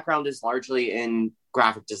background is largely in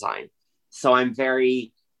graphic design. So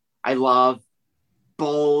I love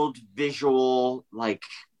bold visual, like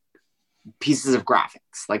pieces of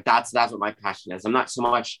graphics. Like that's what my passion is. I'm not so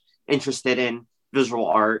much interested in visual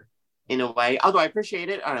art in a way, although I appreciate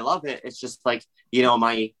it and I love it. It's just like, you know,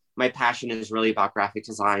 my passion is really about graphic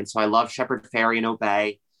design. So I love Shepard Fairey and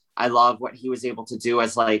Obey. I love what he was able to do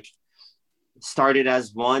as like started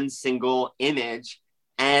as one single image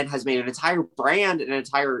and has made an entire brand, an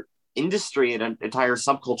entire industry, and an entire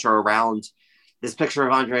subculture around this picture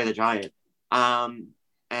of Andre the Giant.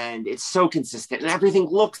 And it's so consistent, and everything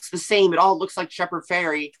looks the same. It all looks like Shepard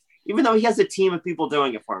Fairey, even though he has a team of people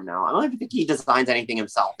doing it for him now. I don't even think he designs anything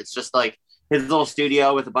himself. It's just like his little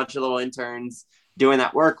studio with a bunch of little interns doing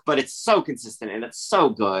that work, but it's so consistent and it's so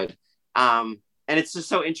good. And it's just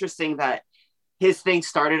so interesting that his thing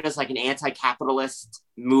started as like an anti-capitalist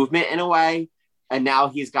movement in a way, and now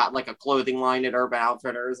he's got like a clothing line at Urban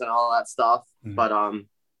Outfitters and all that stuff. But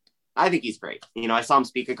I think he's great. You know, I saw him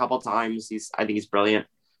speak a couple of times. I think he's brilliant.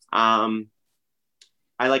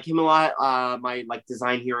 I like him a lot. My like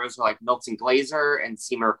design heroes are like Milton Glaser and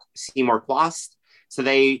Seymour Quast. So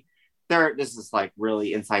this is like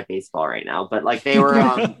really inside baseball right now, but like they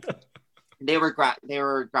were they were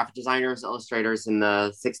graphic designers, illustrators in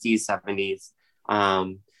the 60s, 70s.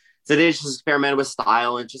 So they just experimented with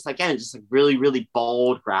style and just like really, really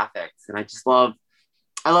bold graphics. And I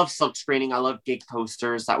love silk screening. I love gig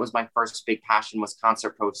posters. That was my first big passion, was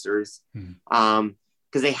concert posters.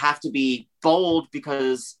 Because they have to be bold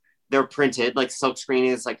because they're printed. Like silk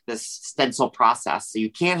screening is like this stencil process. So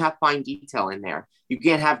you can't have fine detail in there. You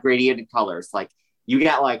can't have gradiated colors. Like you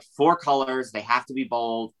get like 4 colors. They have to be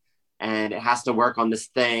bold, and it has to work on this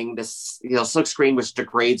thing. This, you know, silk screen which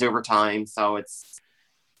degrades over time. So it's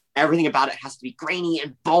everything about it has to be grainy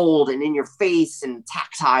and bold and in your face and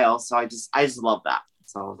tactile. So I just love that.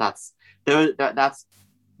 So that's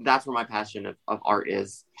where my passion of art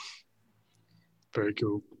is. Very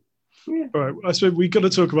cool. Yeah. All right, I suppose we got to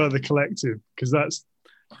talk about the collective, because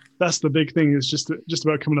that's the big thing. It's just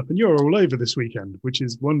about coming up, and you're all over this weekend, which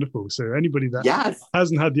is wonderful. So anybody that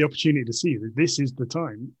hasn't had the opportunity to see it, this is the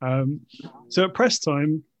time. So at press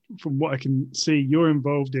time, from what I can see, you're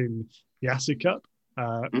involved in the Acid Cup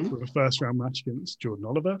with a first round match against Jordan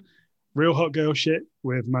Oliver, Real Hot Girl Shit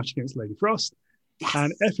with a match against Lady Frost,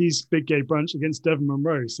 and Effie's Big Gay Brunch against Devon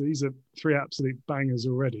Monroe. So these are 3 absolute bangers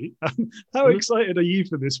already. How excited are you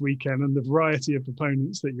for this weekend and the variety of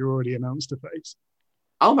opponents that you're already announced to face?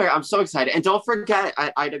 Oh my God, I'm so excited. And don't forget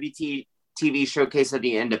at IWT TV Showcase of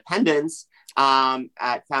the Independents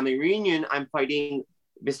at Family Reunion, I'm fighting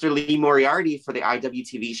Mr. Lee Moriarty for the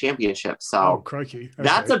IWTV Championship. So crikey. Okay.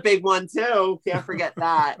 That's a big one too. Can't forget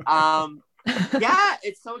that. Yeah,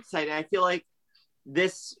 it's so exciting. I feel like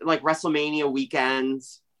this like WrestleMania weekend,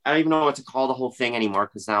 I don't even know what to call the whole thing anymore,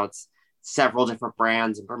 because now it's several different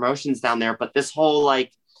brands and promotions down there. But this whole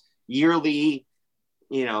like yearly,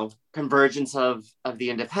 you know, convergence of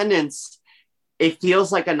the independents, it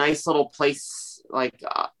feels like a nice little place, like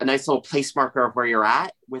a nice little place marker of where you're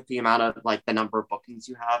at with the amount of like the number of bookings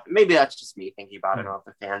you have. Maybe that's just me thinking about it. I don't know if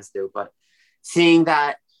the fans do, but seeing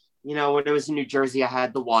that, you know, when it was in New Jersey, I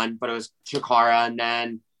had the one, but it was Chikara, and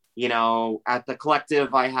then, you know, at the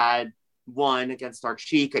collective, I had 1 against Dark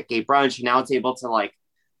Sheik at Gay Brunch, and now it's able to like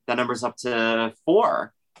the numbers up to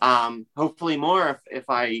 4. Hopefully more if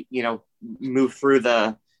I, you know, move through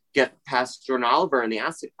get past Jordan Oliver in the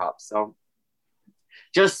Acid Cup. So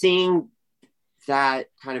just seeing that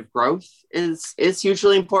kind of growth is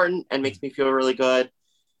hugely important and makes me feel really good.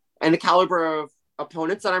 And the caliber of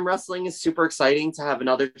opponents that I'm wrestling is super exciting. To have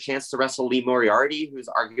another chance to wrestle Lee Moriarty, who's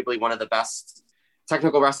arguably one of the best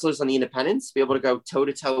technical wrestlers on the independents, be able to go toe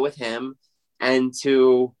to toe with him, and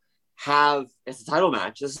to have it's a title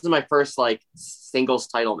match. This is my first like singles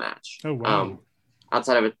title match. Oh wow!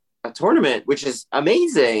 Outside of a tournament, which is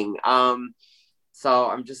amazing. So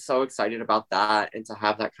I'm just so excited about that, and to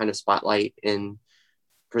have that kind of spotlight in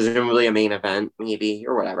presumably a main event, maybe,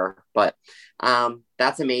 or whatever. But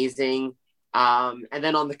that's amazing. And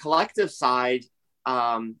then on the collective side,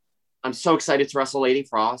 I'm so excited to wrestle Lady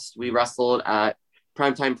Frost. We wrestled at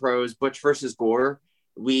Primetime Pros Butch versus Gore.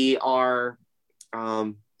 We are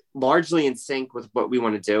largely in sync with what we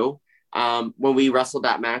want to do. When we wrestled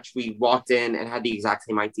that match, we walked in and had the exact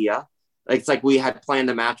same idea. It's like we had planned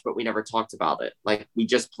the match, but we never talked about it. Like we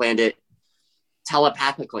just planned it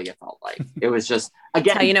telepathically, it felt like. It was just,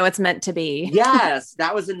 again, how you know it's meant to be. Yes,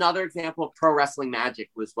 that was another example of pro wrestling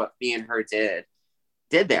magic, was what me and her did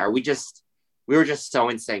there. We were just so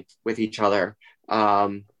in sync with each other.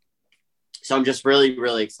 So I'm just really,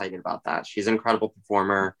 really excited about that. She's an incredible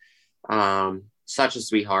performer, such a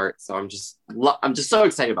sweetheart. So I'm just so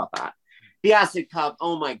excited about that. The Acid Cup,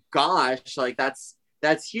 oh my gosh, like that's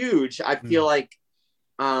huge. I feel like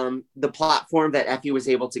the platform that Effie was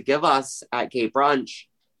able to give us at Gay Brunch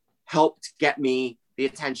helped get me the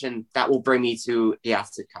attention that will bring me to the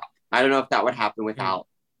Acid Cup. I don't know if that would happen without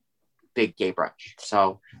Big Gay Brunch.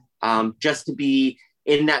 So just to be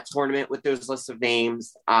in that tournament with those lists of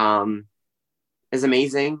names, is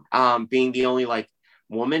amazing. Being the only like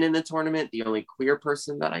woman in the tournament, the only queer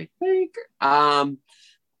person that I think,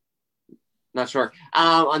 not sure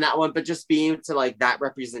on that one, but just being to like that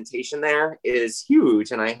representation there is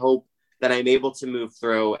huge. And I hope that I'm able to move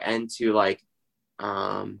through and to like,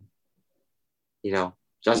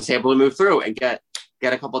 just able to move through and get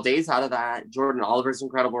a couple of days out of that. Jordan Oliver's an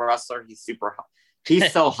incredible wrestler. He's super hot.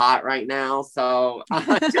 He's so hot right now. So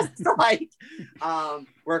just to like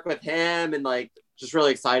work with him and like just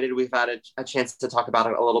really excited. We've had a chance to talk about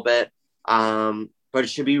it a little bit. But it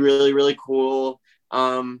should be really, really cool.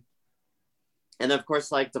 And of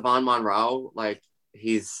course, like Devon Monroe, like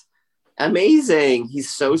he's amazing.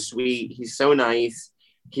 He's so sweet. He's so nice.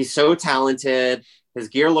 He's so talented. His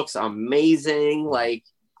gear looks amazing. Like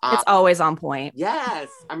it's always on point. Yes.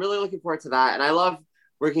 I'm really looking forward to that. And I love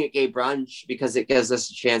working at Gay Brunch because it gives us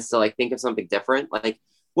a chance to like think of something different. Like,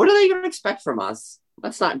 what are they going to expect from us?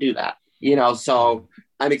 Let's not do that. So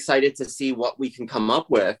I'm excited to see what we can come up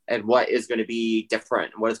with and what is going to be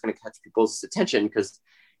different and what is going to catch people's attention. Because,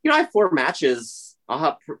 I have 4 matches.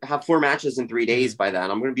 I'll have 4 matches in 3 days by then.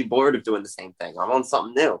 I'm going to be bored of doing the same thing. I want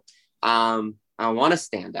something new. I want to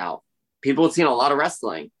stand out. People have seen a lot of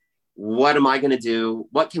wrestling. What am I going to do?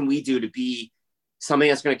 What can we do to be something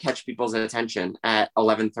that's going to catch people's attention at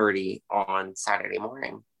 11:30 on Saturday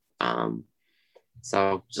morning?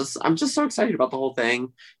 So I'm just so excited about the whole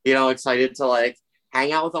thing. Excited to like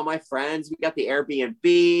hang out with all my friends. We got the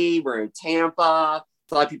Airbnb. We're in Tampa.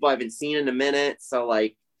 A lot of people I haven't seen in a minute. So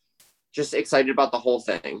like, just excited about the whole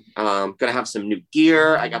thing. Gonna have some new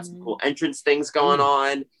gear. I got some cool entrance things going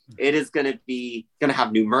on. It is gonna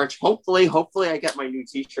have new merch. Hopefully I get my new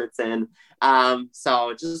t-shirts in.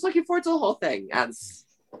 So just looking forward to the whole thing as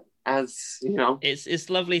it's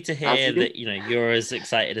lovely to hear that you're as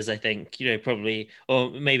excited as I think probably,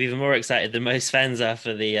 or maybe even more excited than most fans are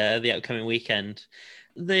for the upcoming weekend.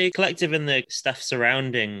 The collective and the stuff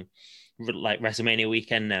surrounding like WrestleMania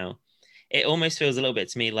weekend now, it almost feels a little bit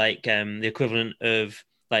to me like the equivalent of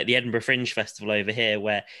like the Edinburgh Fringe Festival over here,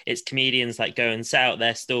 where it's comedians like go and set out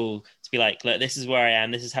their stall to be like, look, this is where I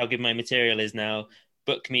am. This is how good my material is now.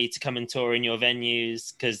 Book me to come and tour in your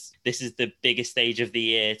venues because this is the biggest stage of the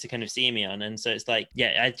year to kind of see me on. And so it's like,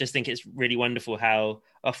 yeah, I just think it's really wonderful how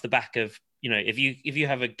off the back of, if you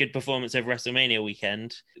have a good performance over WrestleMania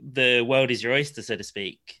weekend, the world is your oyster, so to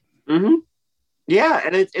speak. Mm-hmm. Yeah.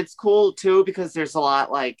 And it's cool too, because there's a lot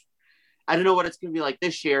like, I don't know what it's going to be like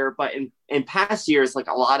this year, but in past years, like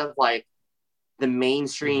a lot of like the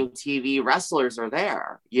mainstream TV wrestlers are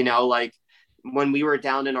there, like when we were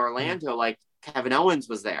down in Orlando, like Kevin Owens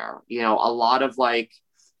was there, a lot of like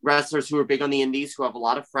wrestlers who are big on the indies, who have a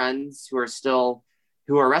lot of friends who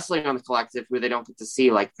are wrestling on the collective, who they don't get to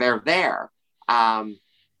see, like they're there. So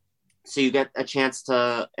you get a chance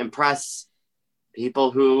to impress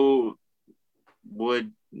people who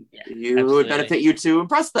would benefit you to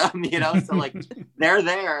impress them, so like they're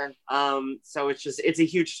there. So it's a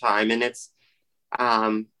huge time, and it's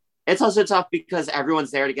also tough because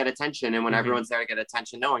everyone's there to get attention, and when everyone's there to get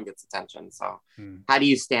attention, no one gets attention. So how do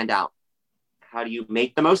you stand out? How do you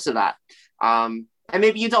make the most of that? And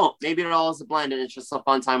maybe you don't. Maybe it all is a blend, and it's just a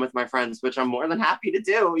fun time with my friends, which I'm more than happy to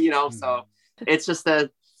do. So it's just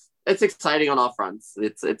it's exciting on all fronts.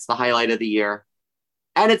 It's the highlight of the year,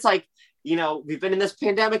 and it's like, we've been in this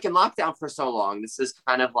pandemic and lockdown for so long. This is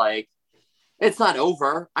kind of like, it's not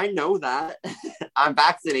over. I know that. I'm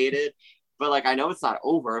vaccinated, but like, I know it's not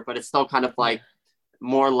over, but it's still kind of like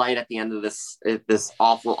more light at the end of this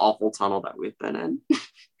awful, awful tunnel that we've been in.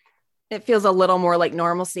 It feels a little more like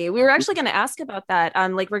normalcy. We were actually going to ask about that,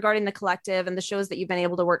 like regarding the collective and the shows that you've been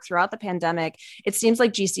able to work throughout the pandemic. It seems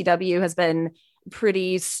like GCW has been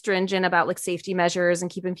pretty stringent about like safety measures and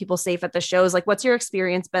keeping people safe at the shows. Like, what's your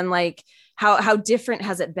experience been like? How different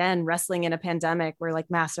has it been wrestling in a pandemic where like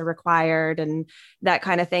masks are required and that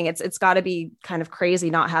kind of thing? It's got to be kind of crazy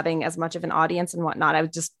not having as much of an audience and whatnot. I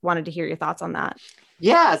just wanted to hear your thoughts on that.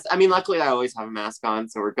 Yes. I mean, luckily I always have a mask on,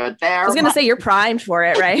 so we're good there. I was going to say you're primed for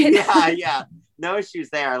it, right? Yeah. No issues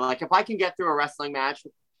there. Like if I can get through a wrestling match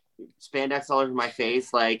with spandex all over my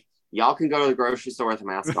face, like y'all can go to the grocery store with a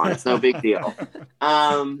mask on. It's no big deal.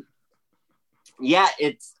 So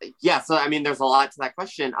I mean, there's a lot to that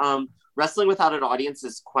question. Wrestling without an audience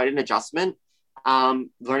is quite an adjustment.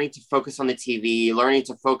 Learning to focus on the TV, learning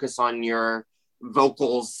to focus on your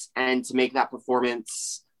vocals and to make that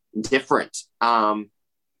performance different.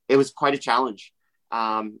 It was quite a challenge.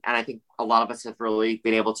 And I think a lot of us have really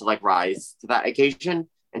been able to like rise to that occasion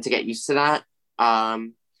and to get used to that.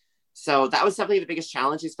 So that was definitely the biggest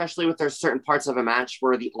challenge, especially with there's certain parts of a match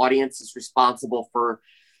where the audience is responsible for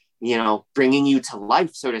bringing you to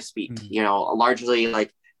life, so to speak. Mm. Largely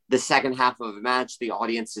like the second half of a match, the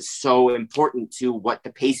audience is so important to what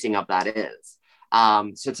the pacing of that is.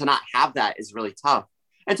 So to not have that is really tough.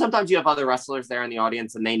 And sometimes you have other wrestlers there in the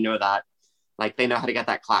audience and they know that, like they know how to get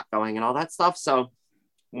that clap going and all that stuff. So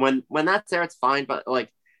when that's there, it's fine. But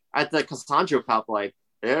like at the Cassandra Cup, like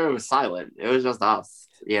it was silent. It was just us,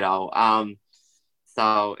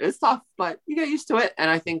 so it's tough, but you get used to it. And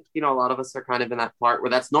I think, a lot of us are kind of in that part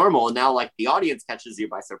where that's normal. And now like the audience catches you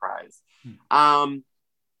by surprise.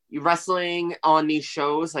 You wrestling on these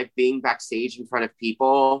shows, like being backstage in front of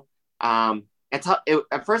people. At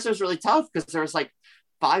first it was really tough because there was like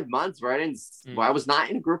 5 months where I was not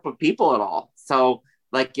in a group of people at all. So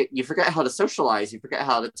like you forget how to socialize, you forget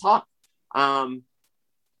how to talk.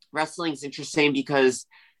 Wrestling is interesting because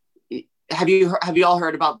have you all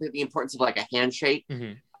heard about the importance of like a handshake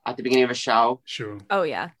at the beginning of a show? Sure. Oh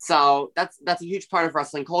yeah. So that's a huge part of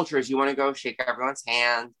wrestling culture is you want to go shake everyone's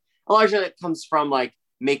hand. A large of it comes from like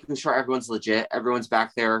making sure everyone's legit, everyone's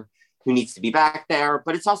back there who needs to be back there.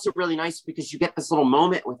 But it's also really nice because you get this little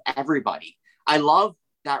moment with everybody. I love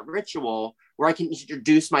that ritual where I can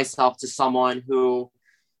introduce myself to someone who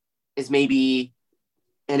is maybe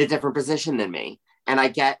in a different position than me. And I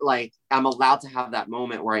get like, I'm allowed to have that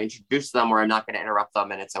moment where I introduce them where I'm not going to interrupt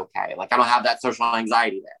them and it's okay. Like I don't have that social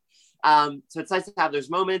anxiety there. So it's nice to have those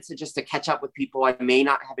moments and just to catch up with people I may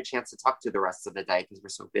not have a chance to talk to the rest of the day because we're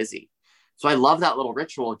so busy. So I love that little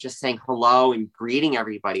ritual, just saying hello and greeting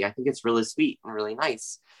everybody. I think it's really sweet and really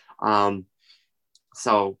nice.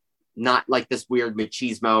 So not like this weird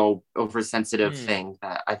machismo oversensitive thing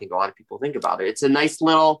that I think a lot of people think about it. It's a nice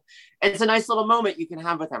little moment you can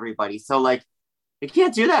have with everybody. So like, you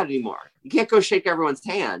can't do that anymore. You can't go shake everyone's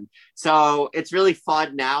hand. So it's really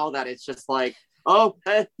fun now that it's just like, oh,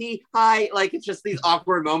 hi. Like it's just these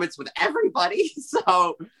awkward moments with everybody.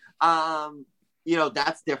 So,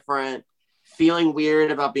 that's different. Feeling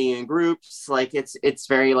weird about being in groups. Like it's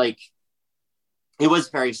very like, it was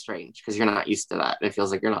very strange because you're not used to that. It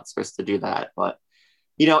feels like you're not supposed to do that. But,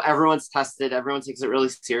 everyone's tested. Everyone takes it really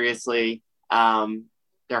seriously.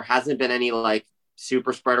 There hasn't been any like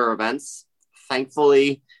super spreader events,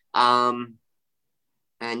 thankfully. And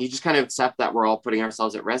you just kind of accept that we're all putting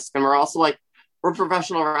ourselves at risk. And we're also like, we're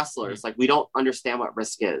professional wrestlers. Like we don't understand what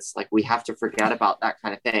risk is. Like we have to forget about that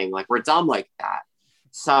kind of thing. Like we're dumb like that.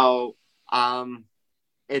 So I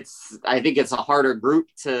think it's a harder group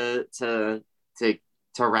to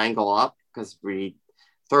wrangle up because we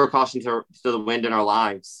throw caution to the wind in our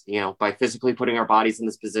lives, by physically putting our bodies in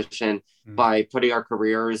this position, by putting our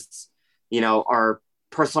careers, our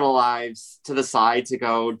personal lives to the side to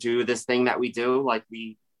go do this thing that we do. Like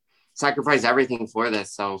we sacrifice everything for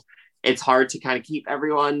this. So it's hard to kind of keep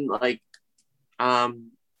everyone like,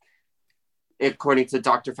 according to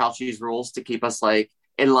Dr. Fauci's rules to keep us like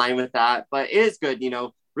in line with that. But it is good,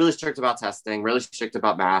 really strict about testing, really strict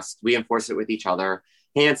about masks. We enforce it with each other.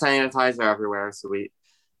 Hand sanitizer everywhere. So we,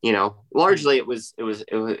 largely it was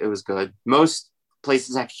good. Most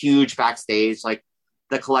places have huge backstage. Like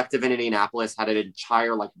the Collective in Indianapolis had an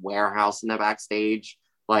entire like warehouse in the backstage,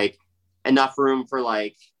 like enough room for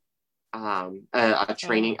like a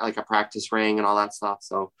training, like a practice ring and all that stuff.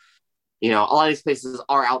 So, a lot of these places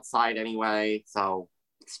are outside anyway. So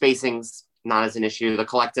spacing's not as an issue. The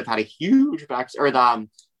Collective had a huge the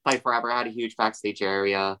Fight Forever had a huge backstage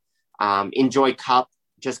area. Enjoy Cup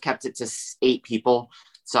just kept it to 8 people.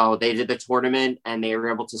 So they did the tournament and they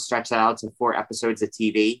were able to stretch that out to 4 episodes of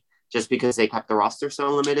TV just because they kept the roster so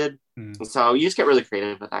limited. So you just get really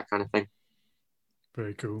creative with that kind of thing.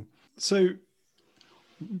 Very cool. So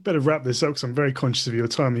better wrap this up because I'm very conscious of your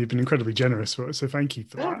time. You've been incredibly generous for it. So thank you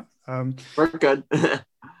for that. We're good.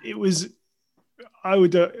 It was, I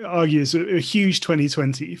would argue, it's a huge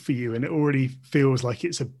 2020 for you, and it already feels like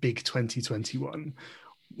it's a big 2021.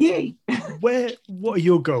 Yay. What are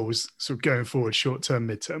your goals sort of going forward, short term,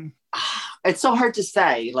 midterm? It's so hard to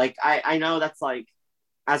say. Like, I know that's like,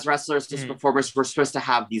 as wrestlers, as performers, we're supposed to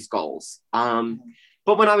have these goals.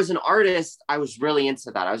 But when I was an artist, I was really into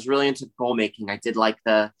that. I was really into goal making. I did like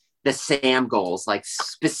the SAM goals, like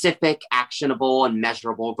specific, actionable, and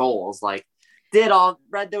measurable goals. Like,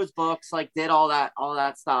 read those books, like did all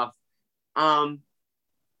that stuff. And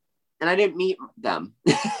I didn't meet them.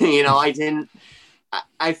 I didn't.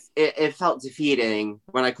 It felt defeating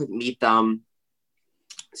when I couldn't meet them.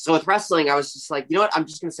 So with wrestling, I was just like, you know what? I'm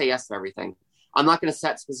just going to say yes to everything. I'm not going to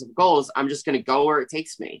set specific goals. I'm just going to go where it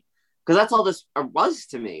takes me. Because that's all this was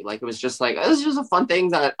to me. Like, it was just like, this is just a fun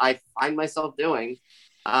thing that I find myself doing.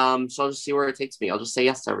 So I'll just see where it takes me. I'll just say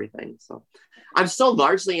yes to everything. So I'm still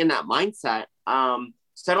largely in that mindset.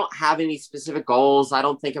 So I don't have any specific goals. I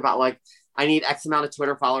don't think about like, I need X amount of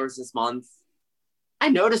Twitter followers this month. I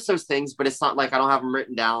notice those things, but it's not like I don't have them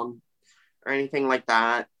written down or anything like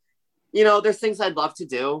that. You know, there's things I'd love to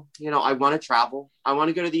do. You know, I want to travel. I want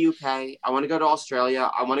to go to the UK. I want to go to Australia.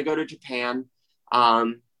 I want to go to Japan.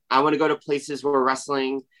 I want to go to places where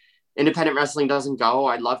independent wrestling doesn't go.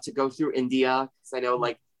 I'd love to go through India because I know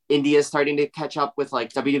like India is starting to catch up with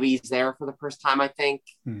like WWE's there for the first time, I think.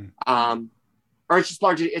 Or it's just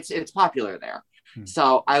largely, it's popular there.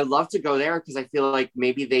 So I would love to go there because I feel like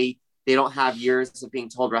maybe they don't have years of being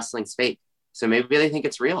told wrestling's fake. So maybe they think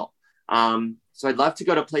it's real. So I'd love to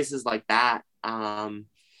go to places like that.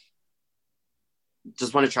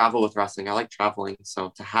 Just want to travel with wrestling. I like traveling.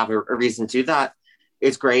 So to have a reason to do that,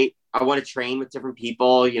 it's great. I want to train with different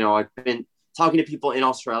people. You know, I've been talking to people in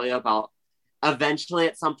Australia about eventually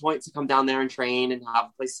at some point to come down there and train and have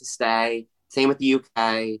a place to stay. Same with the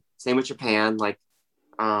UK, same with Japan, like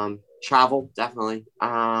travel, definitely.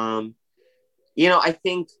 You know, I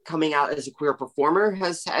think coming out as a queer performer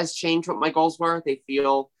has changed what my goals were. They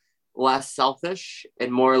feel less selfish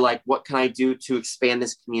and more like, what can I do to expand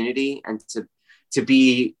this community and to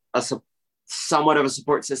be somewhat of a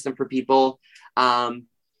support system for people.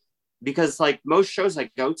 Because like most shows I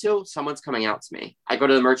go to, someone's coming out to me. I go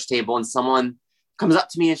to the merch table and someone comes up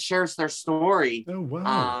to me and shares their story. Oh,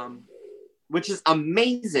 wow. Which is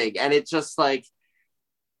amazing. And it just like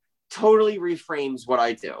totally reframes what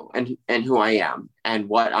I do and who I am and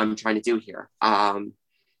what I'm trying to do here.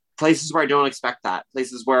 Places where I don't expect that.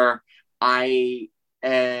 Places where I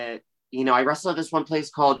wrestle at this one place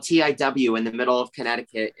called TIW in the middle of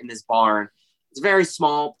Connecticut in this barn. It's a very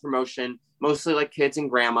small promotion, mostly like kids and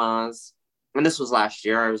grandmas. And this was last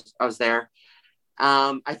year. I was there.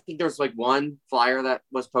 I think there was like one flyer that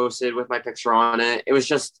was posted with my picture on it. It was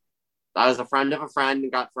just, I was a friend of a friend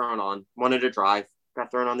and got thrown on, wanted to drive,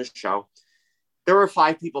 got thrown on this show. There were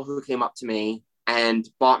 5 people who came up to me and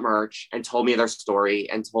bought merch and told me their story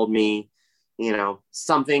and told me, you know,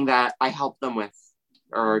 something that I helped them with,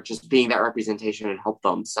 or just being that representation and help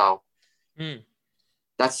them. So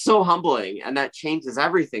that's so humbling, and that changes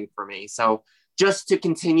everything for me. So just to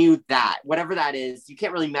continue that, whatever that is, you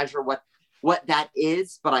can't really measure what that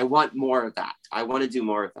is, but I want more of that. I want to do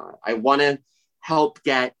more of that. I want to help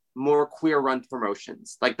get more queer run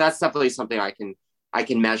promotions. Like that's definitely something I can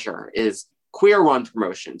measure is queer run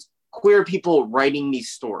promotions, queer people writing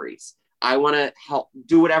these stories. I want to help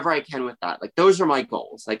do whatever I can with that. Like those are my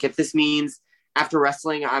goals. Like if this means after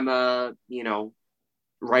wrestling, I'm a, you know,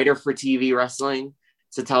 writer for TV wrestling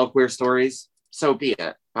to tell queer stories, so be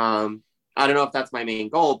it. I don't know if that's my main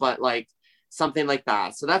goal, but like something like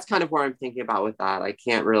that. So that's kind of where I'm thinking about with that. I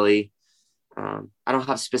can't really, I don't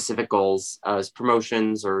have specific goals as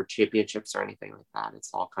promotions or championships or anything like that.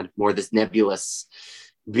 It's all kind of more this nebulous,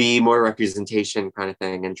 be more representation kind of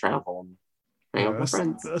thing and travel. Yeah, that's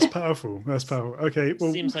powerful. That's powerful. Okay,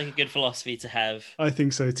 well, seems like a good philosophy to have. I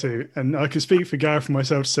think so too, and I can speak for Gareth and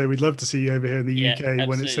myself to say we'd love to see you over here in the UK absolutely.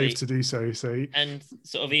 when it's safe to do so. So, and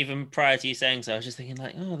sort of even prior to you saying so, I was just thinking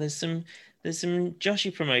like, oh, there's some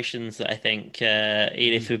Joshy promotions that I think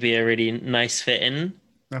Edith would be a really nice fit in.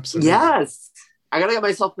 Absolutely. Yes, I gotta get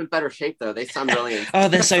myself in better shape though. They sound really intense. Oh,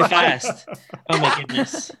 they're so fast. Oh my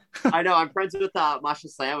goodness. I know. I'm friends with Masha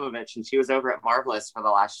Slamovich, and she was over at Marvelous for the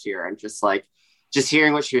last year, and just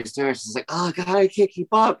hearing what she was doing, she's like, oh God, I can't keep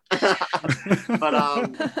up. But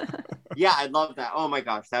yeah, I love that. Oh my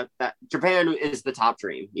gosh, that Japan is the top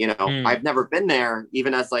dream. You know, I've never been there,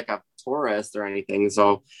 even as like a tourist or anything.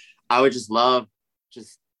 So I would just love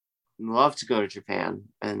to go to Japan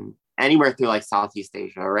and anywhere through like Southeast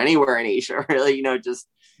Asia or anywhere in Asia, really, you know,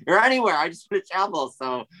 or anywhere. I just want to travel.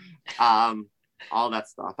 So all that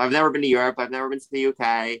stuff. I've never been to Europe. I've never been to the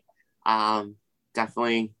UK.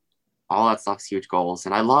 Definitely. All that stuff's huge goals.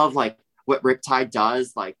 And I love like what Riptide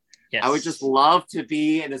does. Like, yes. I would just love to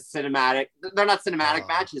be in a cinematic, they're not cinematic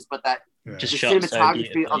matches, but that just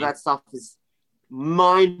cinematography of that stuff is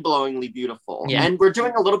mind-blowingly beautiful. Yeah. And we're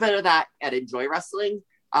doing a little bit of that at Enjoy Wrestling.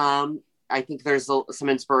 I think there's some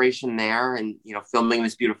inspiration there, and, you know, filming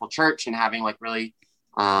this beautiful church and having like really,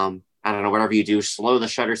 I don't know, whatever you do, slow the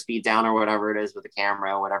shutter speed down or whatever it is with the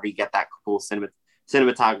camera, whatever, you get that cool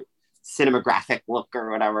cinematographic look or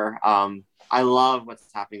whatever. I love what's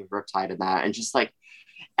happening with Riptide in that, and just like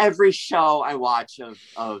every show I watch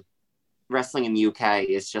of wrestling in the UK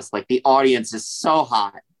is just like the audience is so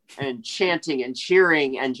hot and chanting and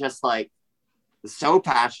cheering and just like so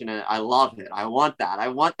passionate. I love it. I want that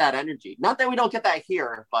energy. Not that we don't get that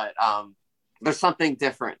here, but there's something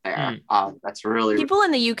different there. That's really people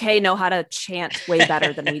in the UK know how to chant way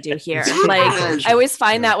better than we do here. Like I always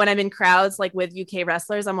find that when I'm in crowds, like with UK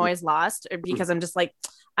wrestlers, I'm always lost because I'm just like,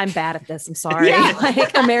 I'm bad at this. I'm sorry. Yeah.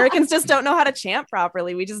 Like Americans just don't know how to chant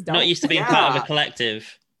properly. We just don't. Not used to being part of a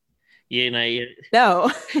collective. You know,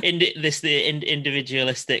 no. the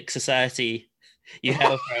individualistic society you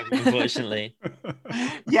have, unfortunately.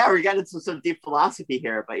 Yeah, we're getting into some deep philosophy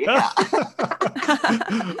here, but yeah.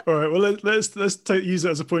 All right, well let's use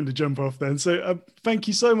that as a point to jump off then. So thank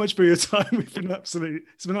you so much for your time.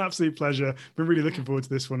 It's been an absolute pleasure. Been really looking forward to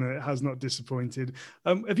this one, and it has not disappointed.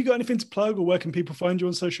 Have you got anything to plug, or where can people find you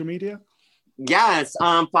on social media? Yes,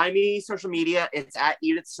 find me social media. It's at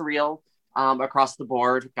Edith Surreal across the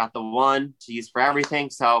board. Got the one to use for everything.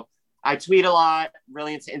 So I tweet a lot,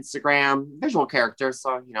 really into Instagram, visual characters,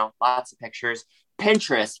 so, you know, lots of pictures.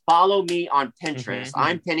 Pinterest, follow me on Pinterest.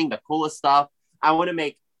 I'm pinning the coolest stuff. I want to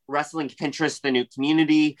make wrestling Pinterest the new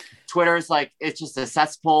community. Twitter's like, it's just a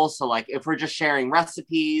cesspool. So like, if we're just sharing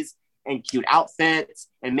recipes and cute outfits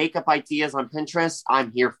and makeup ideas on Pinterest,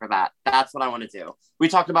 I'm here for that. That's what I want to do. We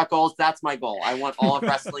talked about goals. That's my goal. I want all of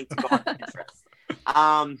wrestling to go on Pinterest.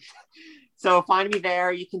 So find me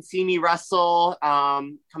there. You can see me wrestle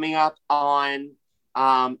coming up on,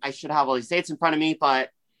 I should have all these dates in front of me, but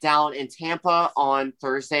down in Tampa on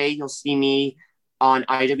Thursday, you'll see me on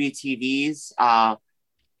IWTV's,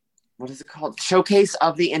 what is it called? Showcase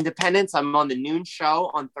of the Independents. I'm on the noon show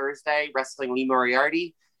on Thursday, wrestling Lee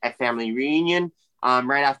Moriarty at Family Reunion.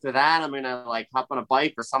 Right after that, I'm going to like hop on a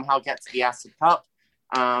bike or somehow get to the Acid Cup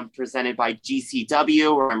presented by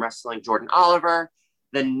GCW, where I'm wrestling Jordan Oliver.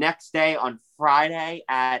 The next day on Friday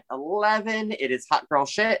at 11, it is Hot Girl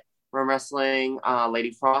Shit, where I'm wrestling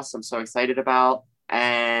Lady Frost. I'm so excited about.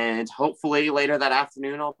 And hopefully later that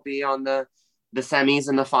afternoon, I'll be on the semis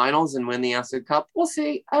and the finals and win the Acid Cup. We'll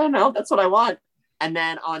see. I don't know. That's what I want. And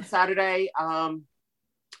then on Saturday,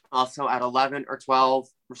 also at 11 or 12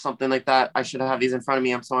 or something like that. I should have these in front of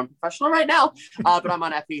me. I'm so unprofessional right now. But I'm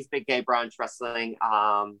on FE's Big Gay Brunch wrestling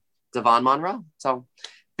Devon Monroe. So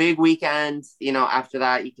big weekend. You know, after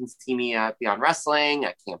that, you can see me at Beyond Wrestling,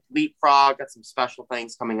 at Camp Leapfrog. Got some special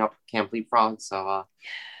things coming up at Camp Leapfrog. So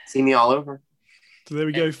see me all over. So there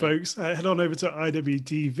we go, folks. Head on over to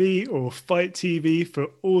IWTV or Fight TV for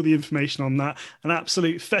all the information on that. An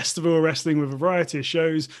absolute festival of wrestling with a variety of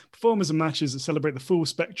shows, performers and matches that celebrate the full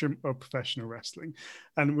spectrum of professional wrestling.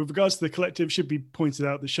 And with regards to the collective, should be pointed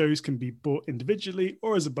out the shows can be bought individually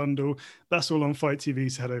or as a bundle. That's all on Fight TV,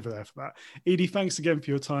 so head over there for that. Edie, thanks again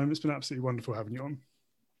for your time. It's been absolutely wonderful having you on.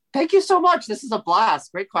 Thank you so much. This is a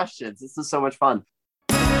blast. Great questions. This is so much fun.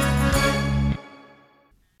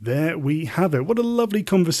 There we have it. What a lovely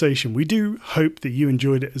conversation. We do hope that you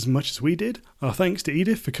enjoyed it as much as we did. Our thanks to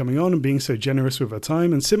Edith for coming on and being so generous with her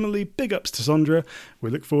time, and similarly, big ups to Sondra. We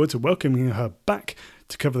look forward to welcoming her back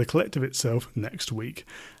to cover the collective itself next week.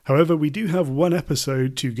 However, we do have one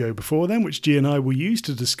episode to go before then, which G and I will use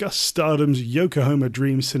to discuss Stardom's Yokohama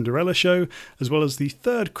Dream Cinderella show, as well as the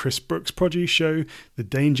third Chris Brooks produce show, the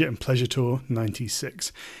Danger and Pleasure Tour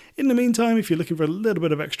 96. In the meantime, if you're looking for a little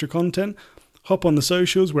bit of extra content, hop on the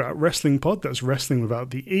socials. We're at WrestlingPod, that's wrestling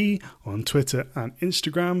without the E, on Twitter and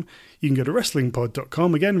Instagram. You can go to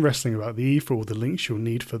wrestlingpod.com, again, wrestling without the E, for all the links you'll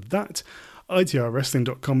need for that.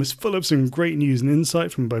 ITRWrestling.com is full of some great news and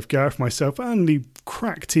insight from both Gareth, myself, and the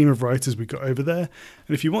crack team of writers we've got over there.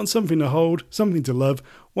 And if you want something to hold, something to love,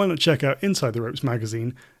 why not check out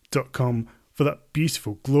InsideTheRopesMagazine.com for that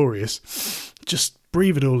beautiful, glorious, just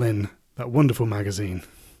breathe it all in, that wonderful magazine.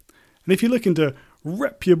 And if you're looking to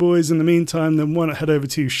rep your boys in the meantime, then why not head over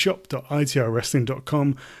to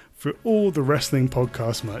shop.itrwrestling.com for all the wrestling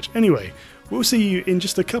podcast merch. Anyway, we'll see you in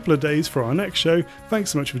just a couple of days for our next show.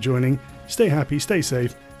 Thanks so much for joining. Stay happy, stay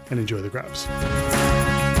safe, and enjoy the grabs.